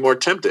you might be more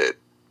tempted.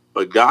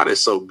 But God is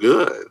so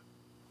good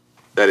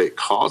that it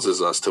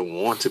causes us to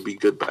want to be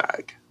good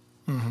back.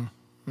 Mm-hmm.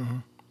 Mm-hmm.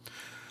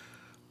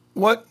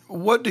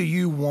 What do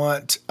you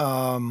want?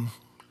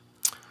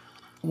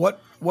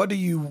 What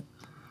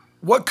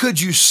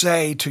could you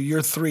say to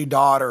your three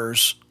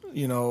daughters?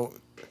 You know,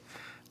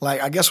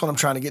 like, I guess what I'm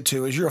trying to get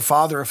to is you're a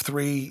father of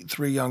three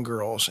young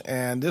girls,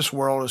 and this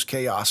world is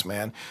chaos,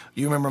 man.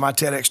 You remember my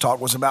TEDx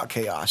talk was about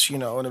chaos, you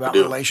know, and about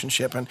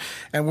relationship, and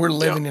we're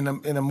living in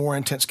a more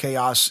intense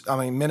chaos. I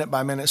mean, minute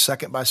by minute,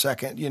 second by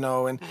second, you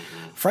know. And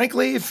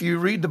frankly, if you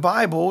read the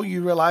Bible,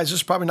 you realize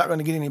it's probably not going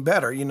to get any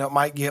better. You know, it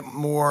might get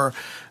more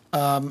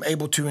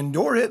able to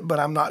endure it, but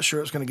I'm not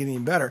sure it's going to get any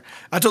better.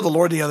 I told the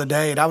Lord the other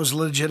day, and I was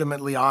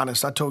legitimately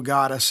honest. I told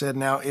God, I said,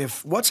 now,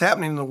 if what's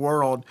happening in the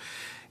world,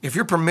 if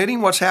you're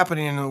permitting what's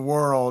happening in the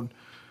world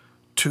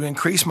to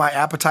increase my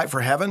appetite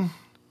for heaven,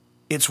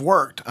 it's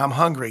worked. I'm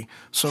hungry.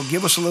 So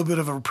give us a little bit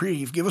of a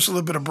reprieve. Give us a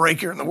little bit of break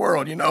here in the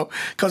world, you know,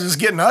 because it's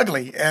getting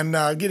ugly and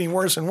getting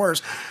worse and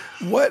worse.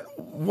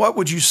 What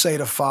would you say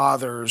to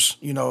fathers,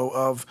 you know,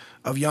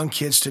 of young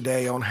kids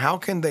today on how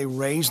can they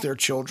raise their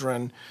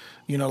children,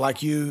 you know,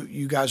 like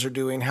you guys are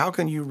doing? How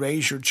can you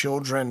raise your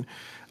children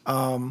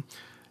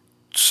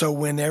so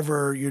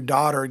whenever your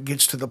daughter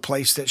gets to the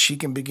place that she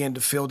can begin to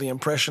feel the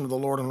impression of the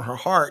Lord on her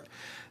heart,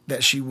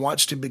 that she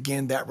wants to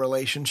begin that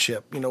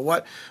relationship? You know,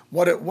 what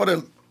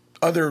are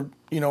other,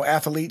 you know,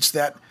 athletes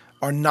that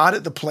are not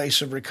at the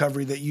place of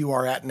recovery that you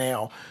are at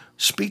now?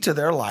 Speak to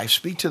their life.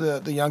 Speak to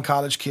the young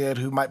college kid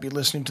who might be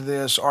listening to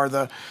this, or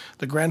the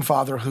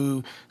grandfather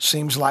who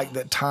seems like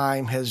that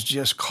time has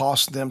just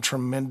cost them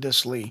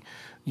tremendously,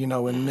 you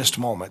know, in missed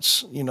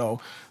moments. You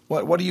know,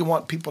 what do you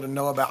want people to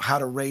know about how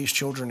to raise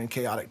children in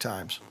chaotic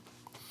times?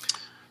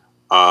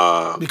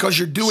 Because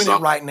you're doing it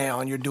right now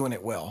and you're doing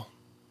it well.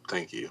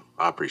 Thank you.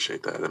 I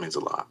appreciate that. That means a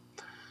lot.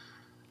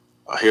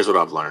 Here's what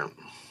I've learned.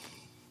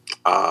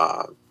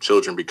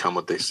 Children become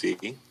what they see.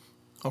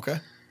 Okay.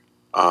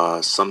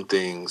 Some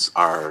things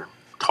are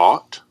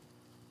taught,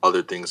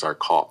 other things are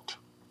caught.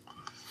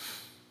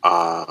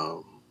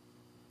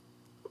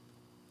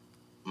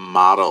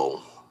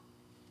 Model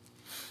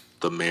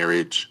the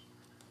marriage,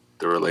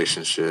 the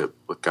relationship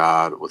with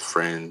God, with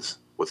friends,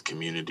 with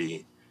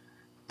community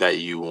that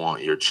you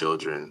want your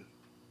children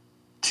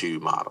to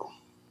model.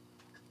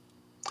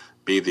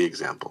 Be the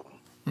example.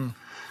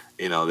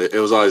 You know, it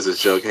was always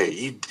this joke, hey,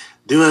 you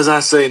do as I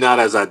say, not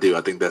as I do.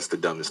 I think that's the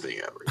dumbest thing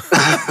ever.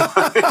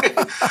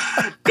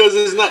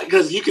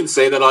 Because you can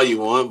say that all you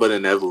want, but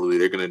inevitably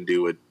they're going to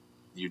do what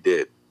you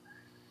did.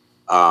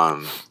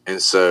 And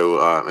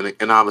so,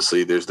 and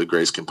obviously there's the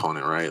grace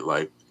component, right?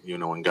 Like, you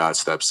know, when God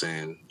steps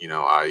in, you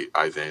know,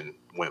 I then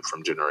went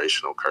from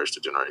generational curse to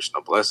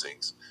generational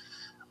blessings.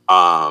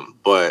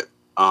 But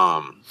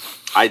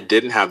I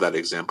didn't have that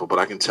example, but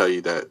I can tell you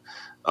that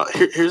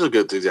here's a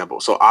good example.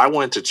 So I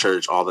went to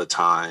church all the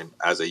time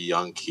as a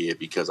young kid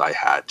because I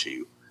had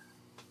to.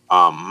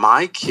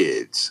 My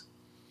kids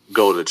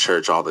go to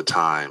church all the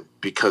time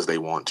because they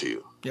want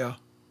to. Yeah.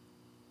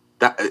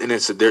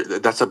 That's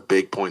a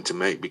big point to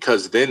make,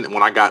 because then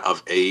when I got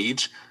of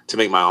age to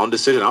make my own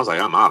decision, I was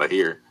like, I'm out of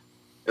here.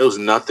 There was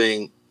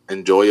nothing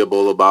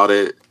enjoyable about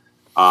it.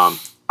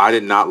 I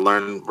did not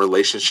learn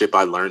relationship.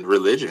 I learned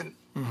religion.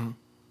 Mm-hmm.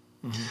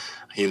 Mm-hmm.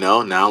 You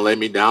know, now lay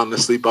me down to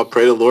sleep. I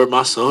pray the Lord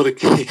my soul to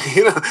keep.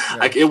 You know, yeah.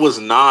 Like, it was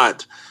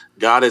not.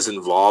 God is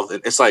involved,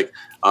 and it's like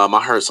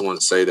I heard someone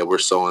say that we're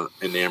so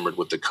enamored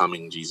with the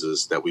coming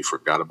Jesus that we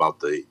forgot about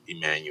the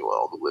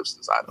Emmanuel who lives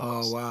inside of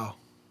us. Oh wow!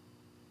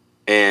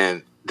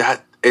 And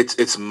that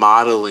it's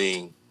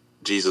modeling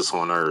Jesus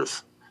on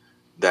earth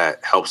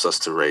that helps us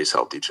to raise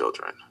healthy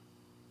children.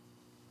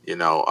 You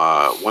know,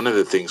 one of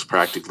the things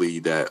practically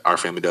that our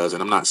family does,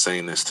 and I'm not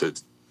saying this to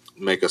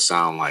make us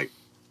sound like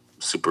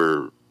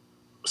super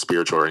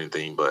spiritual or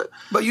anything, but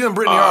you and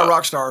Brittany are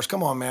rock stars.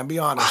 Come on, man, be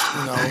honest.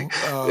 You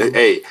know,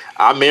 hey,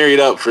 I married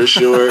up for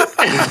sure.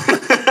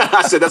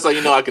 I said that's how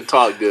you know I can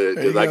talk good,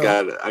 because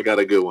I got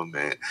a good one,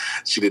 man.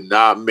 She did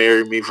not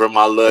marry me for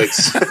my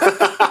looks.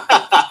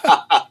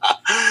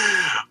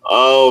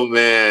 Oh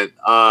man,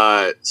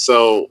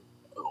 so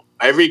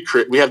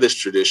we have this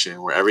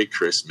tradition where every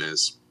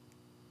Christmas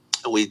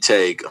we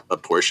take a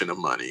portion of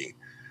money,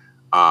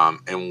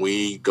 and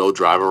we go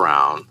drive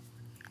around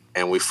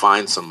and we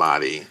find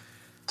somebody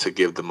to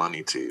give the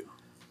money to.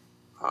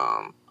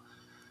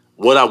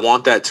 What I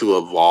want that to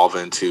evolve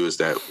into is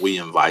that we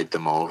invite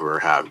them over,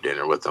 have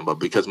dinner with them. But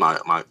because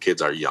my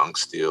kids are young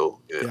still,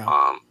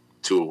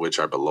 two of which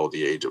are below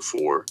the age of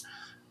 4,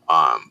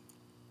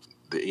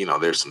 you know,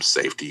 there's some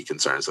safety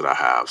concerns that I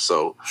have.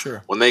 So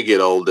when they get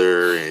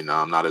older and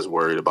I'm not as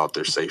worried about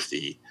their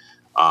safety,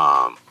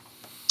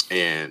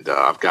 and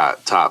I've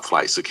got top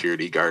flight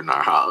security guarding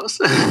our house.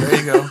 There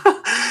you go.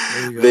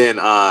 Then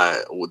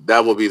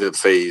that will be the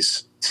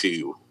phase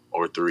 2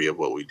 or 3 of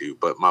what we do.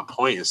 But my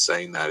point is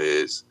saying that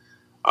is,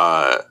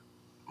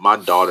 my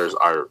daughters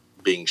are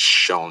being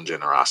shown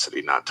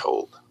generosity, not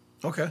told.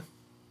 Okay.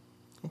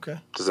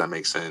 Does that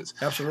make sense?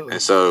 Absolutely.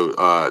 And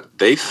so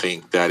they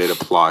think that it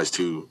applies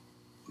to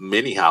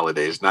many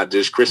holidays, not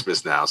just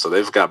Christmas now. So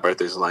they've got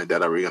birthdays like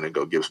that. Are we going to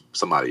go give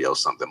somebody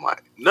else something?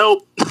 Like,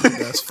 nope.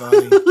 That's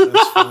funny.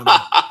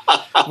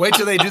 Wait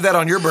till they do that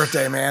on your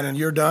birthday, man, and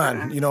you're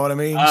done. You know what I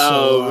mean?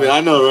 Oh, man, I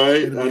know,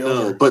 right? I know.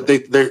 Over. But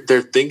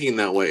they're thinking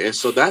that way. And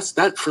so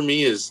that for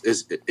me is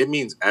it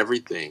means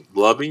everything.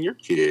 Loving your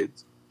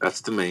kids, that's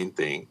the main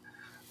thing.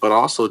 But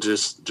also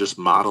just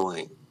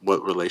modeling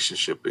what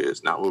relationship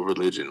is, not what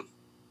religion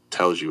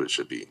tells you it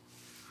should be.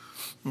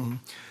 Mm-hmm.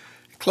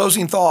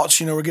 Closing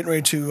thoughts, we're getting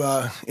ready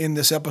to end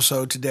this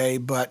episode today,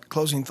 but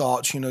closing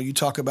thoughts, you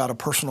talk about a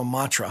personal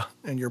mantra,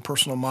 and your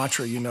personal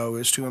mantra,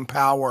 is to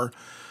empower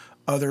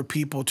other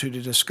people to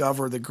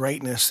discover the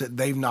greatness that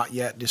they've not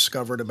yet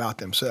discovered about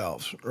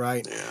themselves,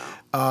 right?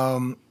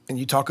 Yeah. And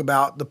you talk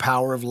about the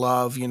power of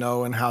love,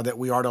 and how that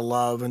we are to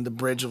love and the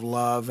bridge of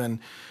love. And,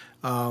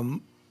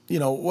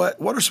 what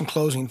are some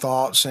closing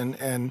thoughts?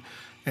 And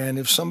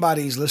if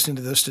somebody's listening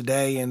to this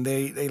today and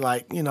they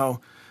like,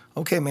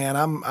 okay, man,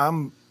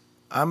 I'm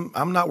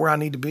not where I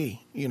need to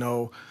be.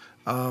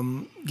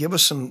 Give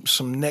us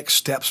some next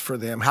steps for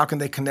them. How can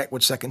they connect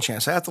with Second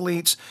Chance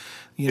Athletes?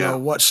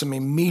 What's some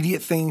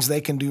immediate things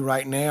they can do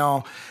right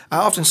now? I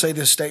often say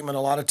this statement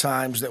a lot of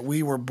times that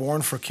we were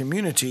born for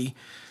community.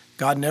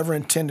 God never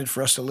intended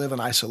for us to live in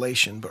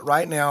isolation. But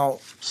right now,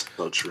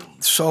 so true.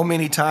 So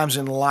many times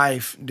in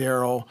life,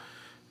 Daryl,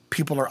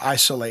 people are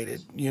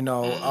isolated.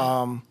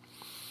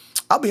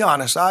 I'll be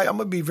honest. I'm going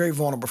to be very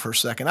vulnerable for a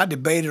second. I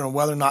debated on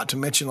whether or not to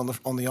mention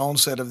on the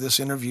onset of this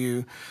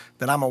interview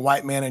that I'm a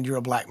white man and you're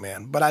a black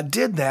man. But I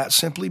did that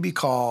simply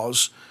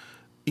because,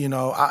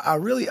 I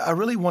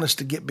really want us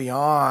to get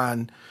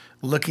beyond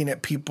looking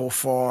at people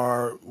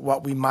for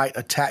what we might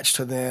attach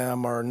to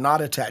them or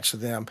not attach to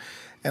them,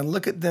 and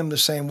look at them the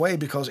same way.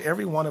 Because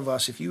every one of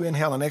us, if you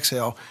inhale and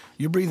exhale,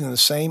 you're breathing the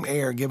same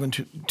air given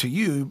to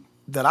you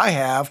that I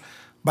have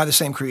by the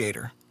same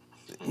Creator.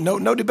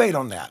 No debate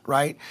on that,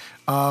 right?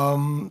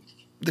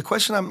 The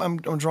question I'm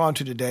drawn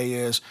to today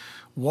is,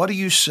 what do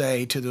you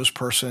say to those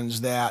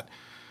persons that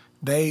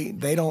they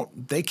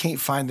can't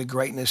find the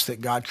greatness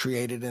that God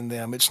created in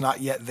them? It's not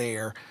yet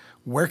there.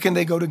 Where can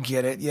they go to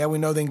get it? Yeah, we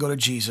know they can go to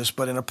Jesus,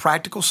 but in a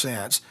practical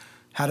sense,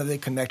 how do they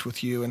connect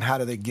with you, and how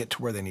do they get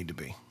to where they need to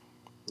be?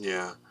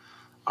 Yeah,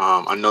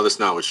 I know that's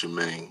not what you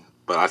mean,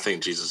 but I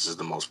think Jesus is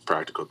the most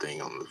practical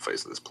thing on the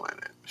face of this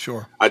planet.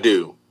 Sure, I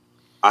do.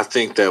 I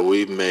think that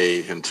we've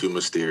made him too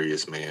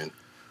mysterious, man.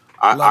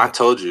 I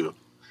told you,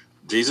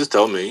 Jesus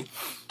told me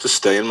to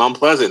stay in Mount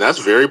Pleasant. That's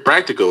very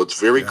practical. It's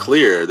very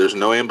clear. There's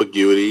no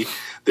ambiguity.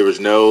 There was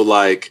no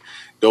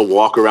go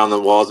walk around the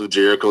walls of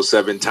Jericho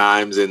 7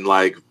 times and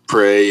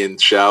pray and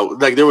shout.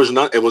 There was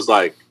none. It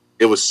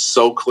was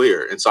so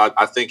clear. And so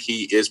I think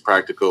he is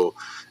practical.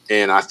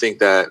 And I think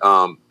that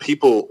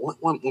people,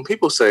 when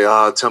people say,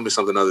 tell me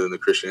something other than the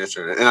Christian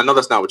answer, and I know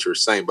that's not what you were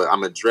saying, but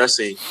I'm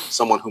addressing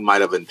someone who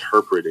might have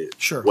interpreted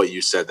what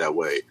you said that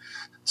way,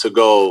 to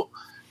go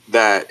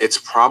that it's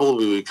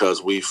probably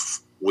because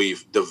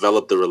we've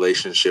developed the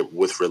relationship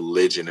with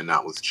religion and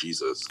not with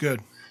Jesus.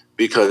 Good.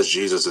 Because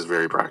Jesus is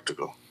very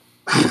practical.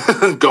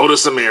 Go to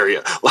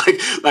Samaria.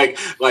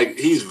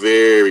 He's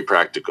very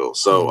practical.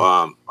 So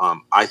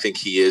I think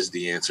he is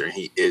the answer, and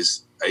he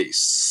is a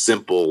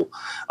simple,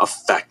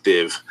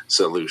 effective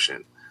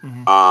solution.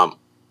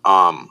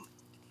 Mm-hmm.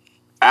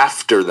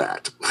 After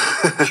that,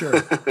 sure.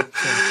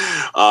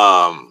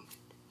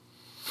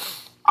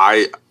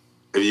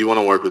 If you want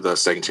to work with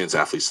us, Second Chance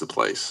Athletes, the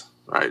place.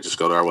 Right, just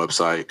go to our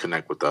website,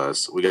 connect with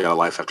us. We got a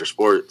Life After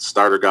Sport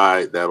starter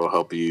guide that will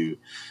help you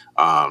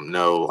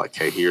know,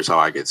 hey, here's how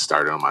I get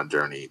started on my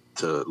journey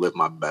to live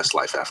my best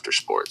life after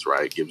sports.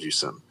 Right, it gives you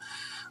some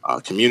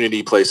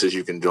community places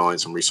you can join,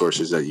 some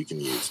resources that you can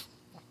use.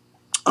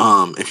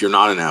 If you're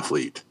not an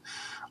athlete,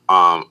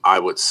 I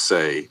would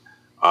say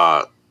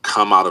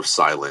come out of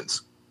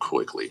silence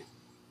quickly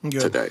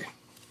today,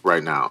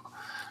 right now,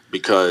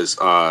 because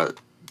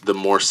the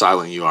more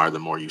silent you are, the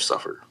more you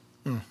suffer.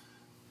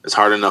 It's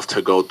hard enough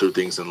to go through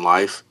things in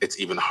life. It's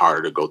even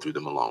harder to go through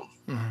them alone.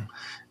 Mm-hmm.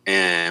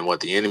 And what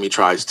the enemy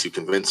tries to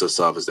convince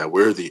us of is that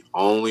we're the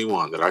only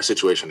one, that our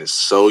situation is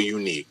so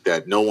unique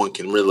that no one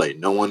can relate.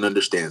 No one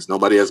understands.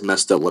 Nobody has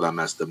messed up what I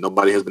messed up.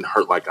 Nobody has been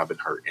hurt like I've been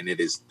hurt. And it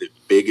is the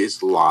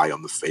biggest lie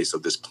on the face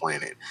of this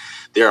planet.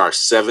 There are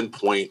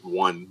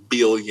 7.1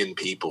 billion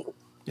people.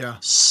 Yeah.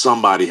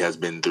 Somebody has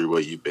been through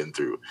what you've been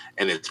through.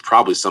 And it's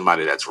probably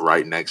somebody that's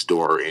right next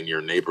door in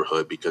your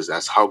neighborhood, because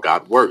that's how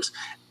God works.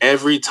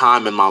 Every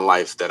time in my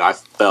life that I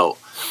felt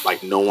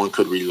like no one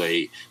could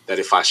relate, that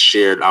if I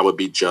shared, I would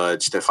be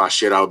judged, that if I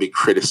shared, I would be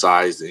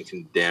criticized and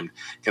condemned.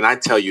 Can I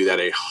tell you that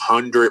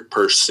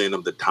 100%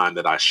 of the time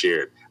that I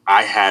shared,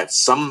 I had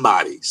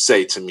somebody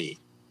say to me,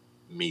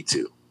 me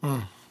too.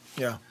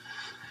 Yeah.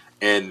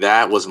 And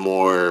that was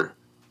more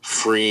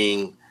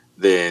freeing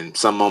than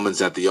some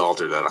moments at the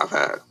altar that I've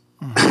had.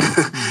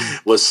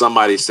 was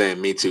somebody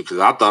saying me too, because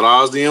I thought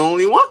I was the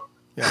only one.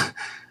 Yeah.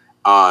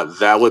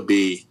 That would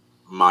be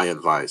my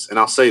advice. And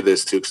I'll say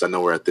this too, because I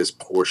know we're at this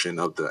portion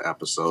of the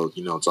episode.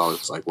 It's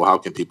always like, well, how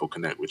can people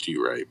connect with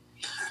you, right?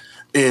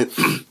 And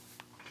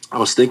I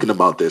was thinking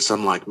about this.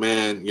 I'm like,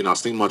 man, I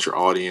was thinking about your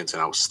audience,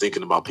 and I was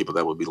thinking about people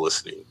that would be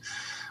listening.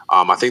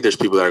 I think there's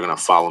people that are going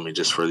to follow me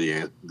just for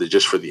the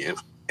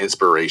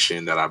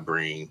inspiration that I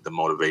bring, the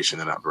motivation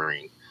that I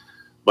bring.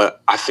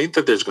 But I think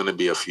that there's going to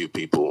be a few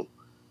people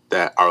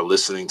that are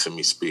listening to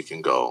me speak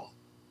and go,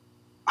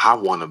 I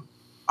want to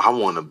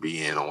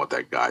be in on what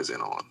that guy's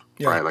in on,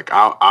 right? Like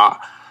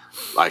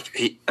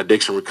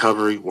addiction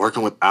recovery,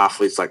 working with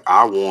athletes. Like,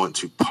 I want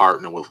to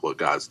partner with what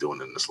God's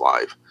doing in this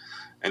life.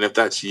 And if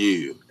that's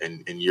you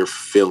and you're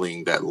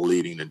feeling that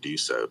leading to do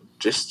so,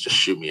 just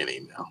shoot me an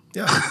email.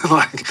 Yeah.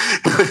 Like,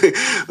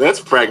 that's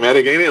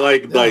pragmatic, ain't it?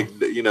 Like,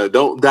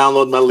 don't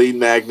download my lead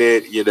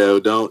magnet,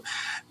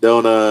 don't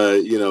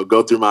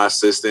go through my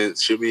assistant.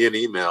 Shoot me an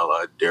email,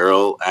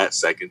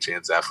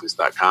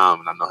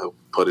 Daryl@secondchanceathletes.com. And I know he'll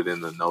put it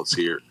in the notes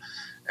here.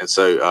 And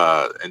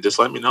so, and just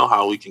let me know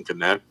how we can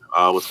connect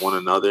with one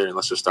another, and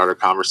let's just start a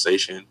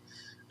conversation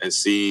and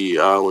see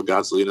what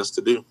God's leading us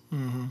to do.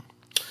 Mm-hmm.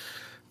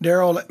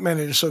 Daryl, man,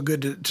 it is so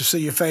good to see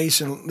your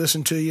face and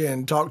listen to you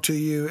and talk to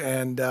you.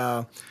 And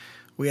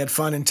we had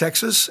fun in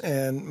Texas.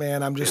 And,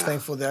 man, I'm just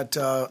thankful that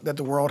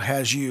the world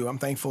has you. I'm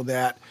thankful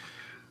that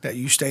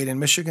you stayed in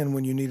Michigan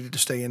when you needed to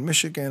stay in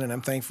Michigan. And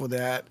I'm thankful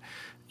that,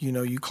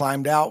 you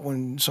climbed out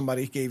when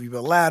somebody gave you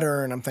a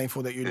ladder. And I'm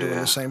thankful that you're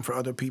doing the same for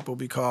other people,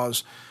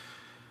 because,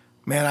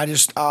 man,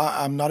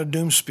 I'm not a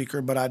doom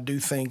speaker, but I do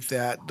think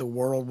that the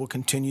world will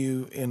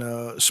continue in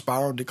a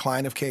spiral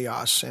decline of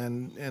chaos,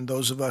 and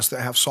those of us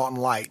that have salt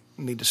and light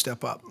need to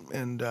step up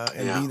and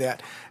be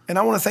that. And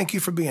I want to thank you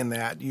for being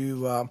that.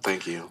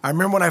 Thank you. I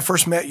remember when I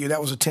first met you,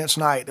 that was a tense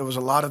night. There was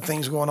a lot of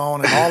things going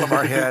on in all of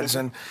our heads,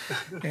 and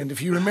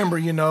if you remember,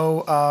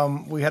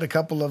 we had a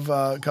couple of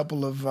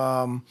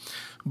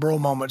bro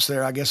moments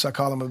there. I guess I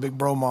call them a big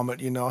bro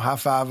moment. High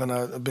five and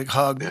a big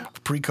hug,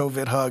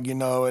 pre-COVID hug.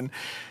 And.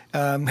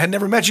 Had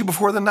never met you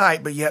before the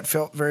night, but yet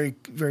felt very,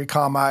 very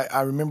calm.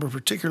 I remember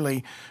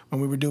particularly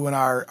when we were doing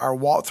our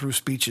walkthrough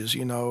speeches,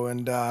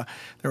 and there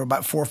were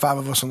about 4 or 5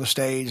 of us on the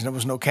stage, and there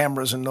was no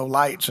cameras and no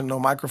lights and no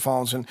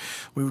microphones, and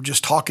we were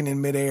just talking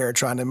in midair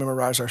trying to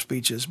memorize our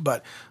speeches.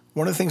 But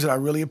one of the things that I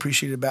really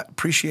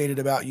appreciated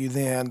about you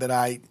then, that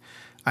I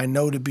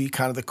know to be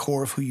kind of the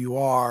core of who you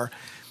are,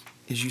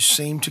 is you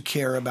seemed to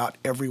care about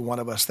every one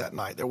of us that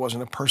night. There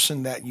wasn't a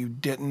person that you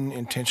didn't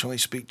intentionally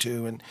speak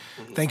to, and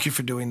thank you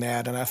for doing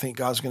that. And I think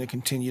God's going to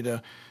continue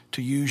to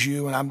use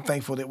you, and I'm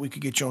thankful that we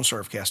could get you on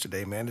Surfcast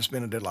today, man. It's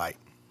been a delight.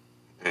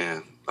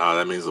 Man,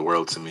 that means the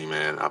world to me,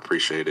 man. I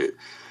appreciate it.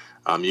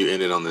 You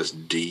ended on this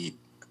deep,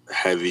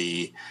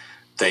 heavy,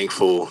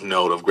 thankful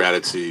note of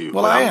gratitude.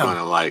 Well,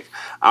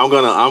 I'm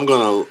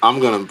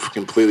gonna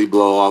completely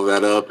blow all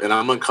that up, and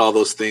I'm gonna call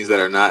those things that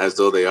are not as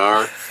though they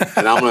are,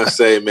 and I'm gonna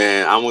say,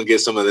 man, I'm gonna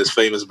get some of this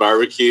famous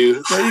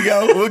barbecue. There you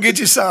go. We'll get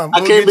you some. I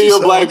can't be your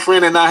black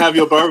friend and not have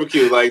your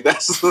barbecue. Like,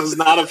 that's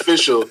not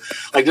official.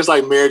 Like, just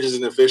like marriage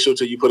isn't official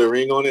till you put a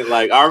ring on it.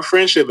 Like, our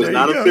friendship is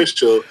not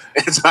official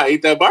until I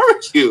eat that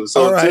barbecue.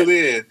 So until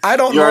then,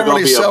 you are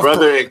gonna be a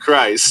brother in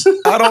Christ.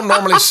 I don't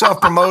normally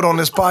self-promote on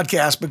this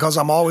podcast because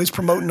I'm always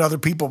promoting other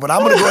people, but I'm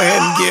going to go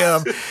ahead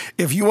and give,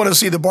 if you want to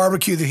see the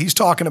barbecue that he's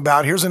talking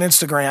about, here's an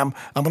Instagram.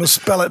 I'm going to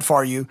spell it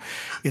for you.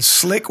 It's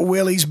Slick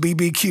Willie's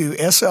BBQ,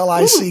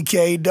 SlickWillies,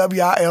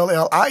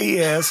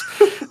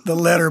 the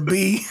letter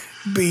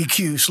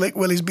BBQ, Slick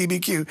Willie's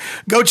BBQ.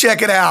 Go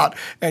check it out,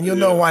 and you'll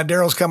know why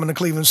Daryl's coming to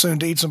Cleveland soon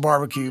to eat some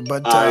barbecue.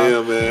 But I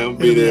am, man. I'll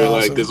be there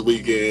awesome. Like this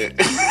weekend.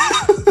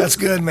 That's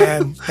good,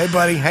 man. Hey,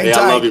 buddy. Hang tight.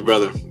 I love you,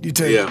 brother. You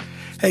too. Yeah.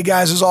 Hey,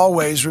 guys, as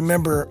always,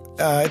 remember,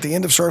 at the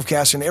end of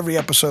Surfcast, in every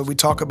episode, we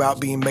talk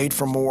about being made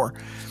for more.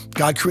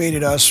 God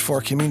created us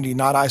for community,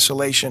 not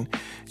isolation.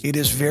 It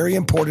is very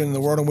important in the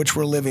world in which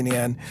we're living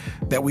in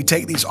that we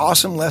take these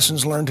awesome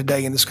lessons learned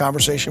today in this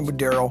conversation with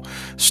Daryl,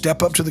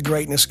 step up to the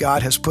greatness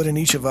God has put in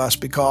each of us,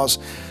 because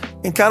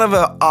in kind of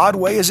an odd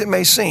way as it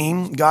may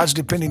seem, God's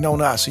depending on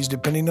us. He's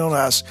depending on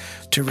us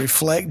to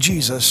reflect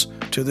Jesus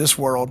to this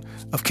world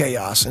of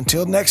chaos.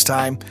 Until next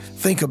time,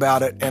 think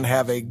about it and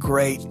have a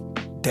great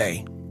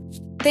day.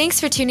 Thanks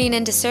for tuning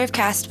in to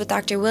Surfcast with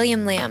Dr.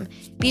 William Lamb.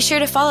 Be sure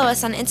to follow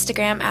us on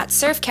Instagram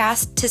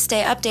 @Surfcast to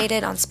stay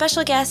updated on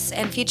special guests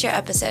and future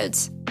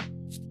episodes.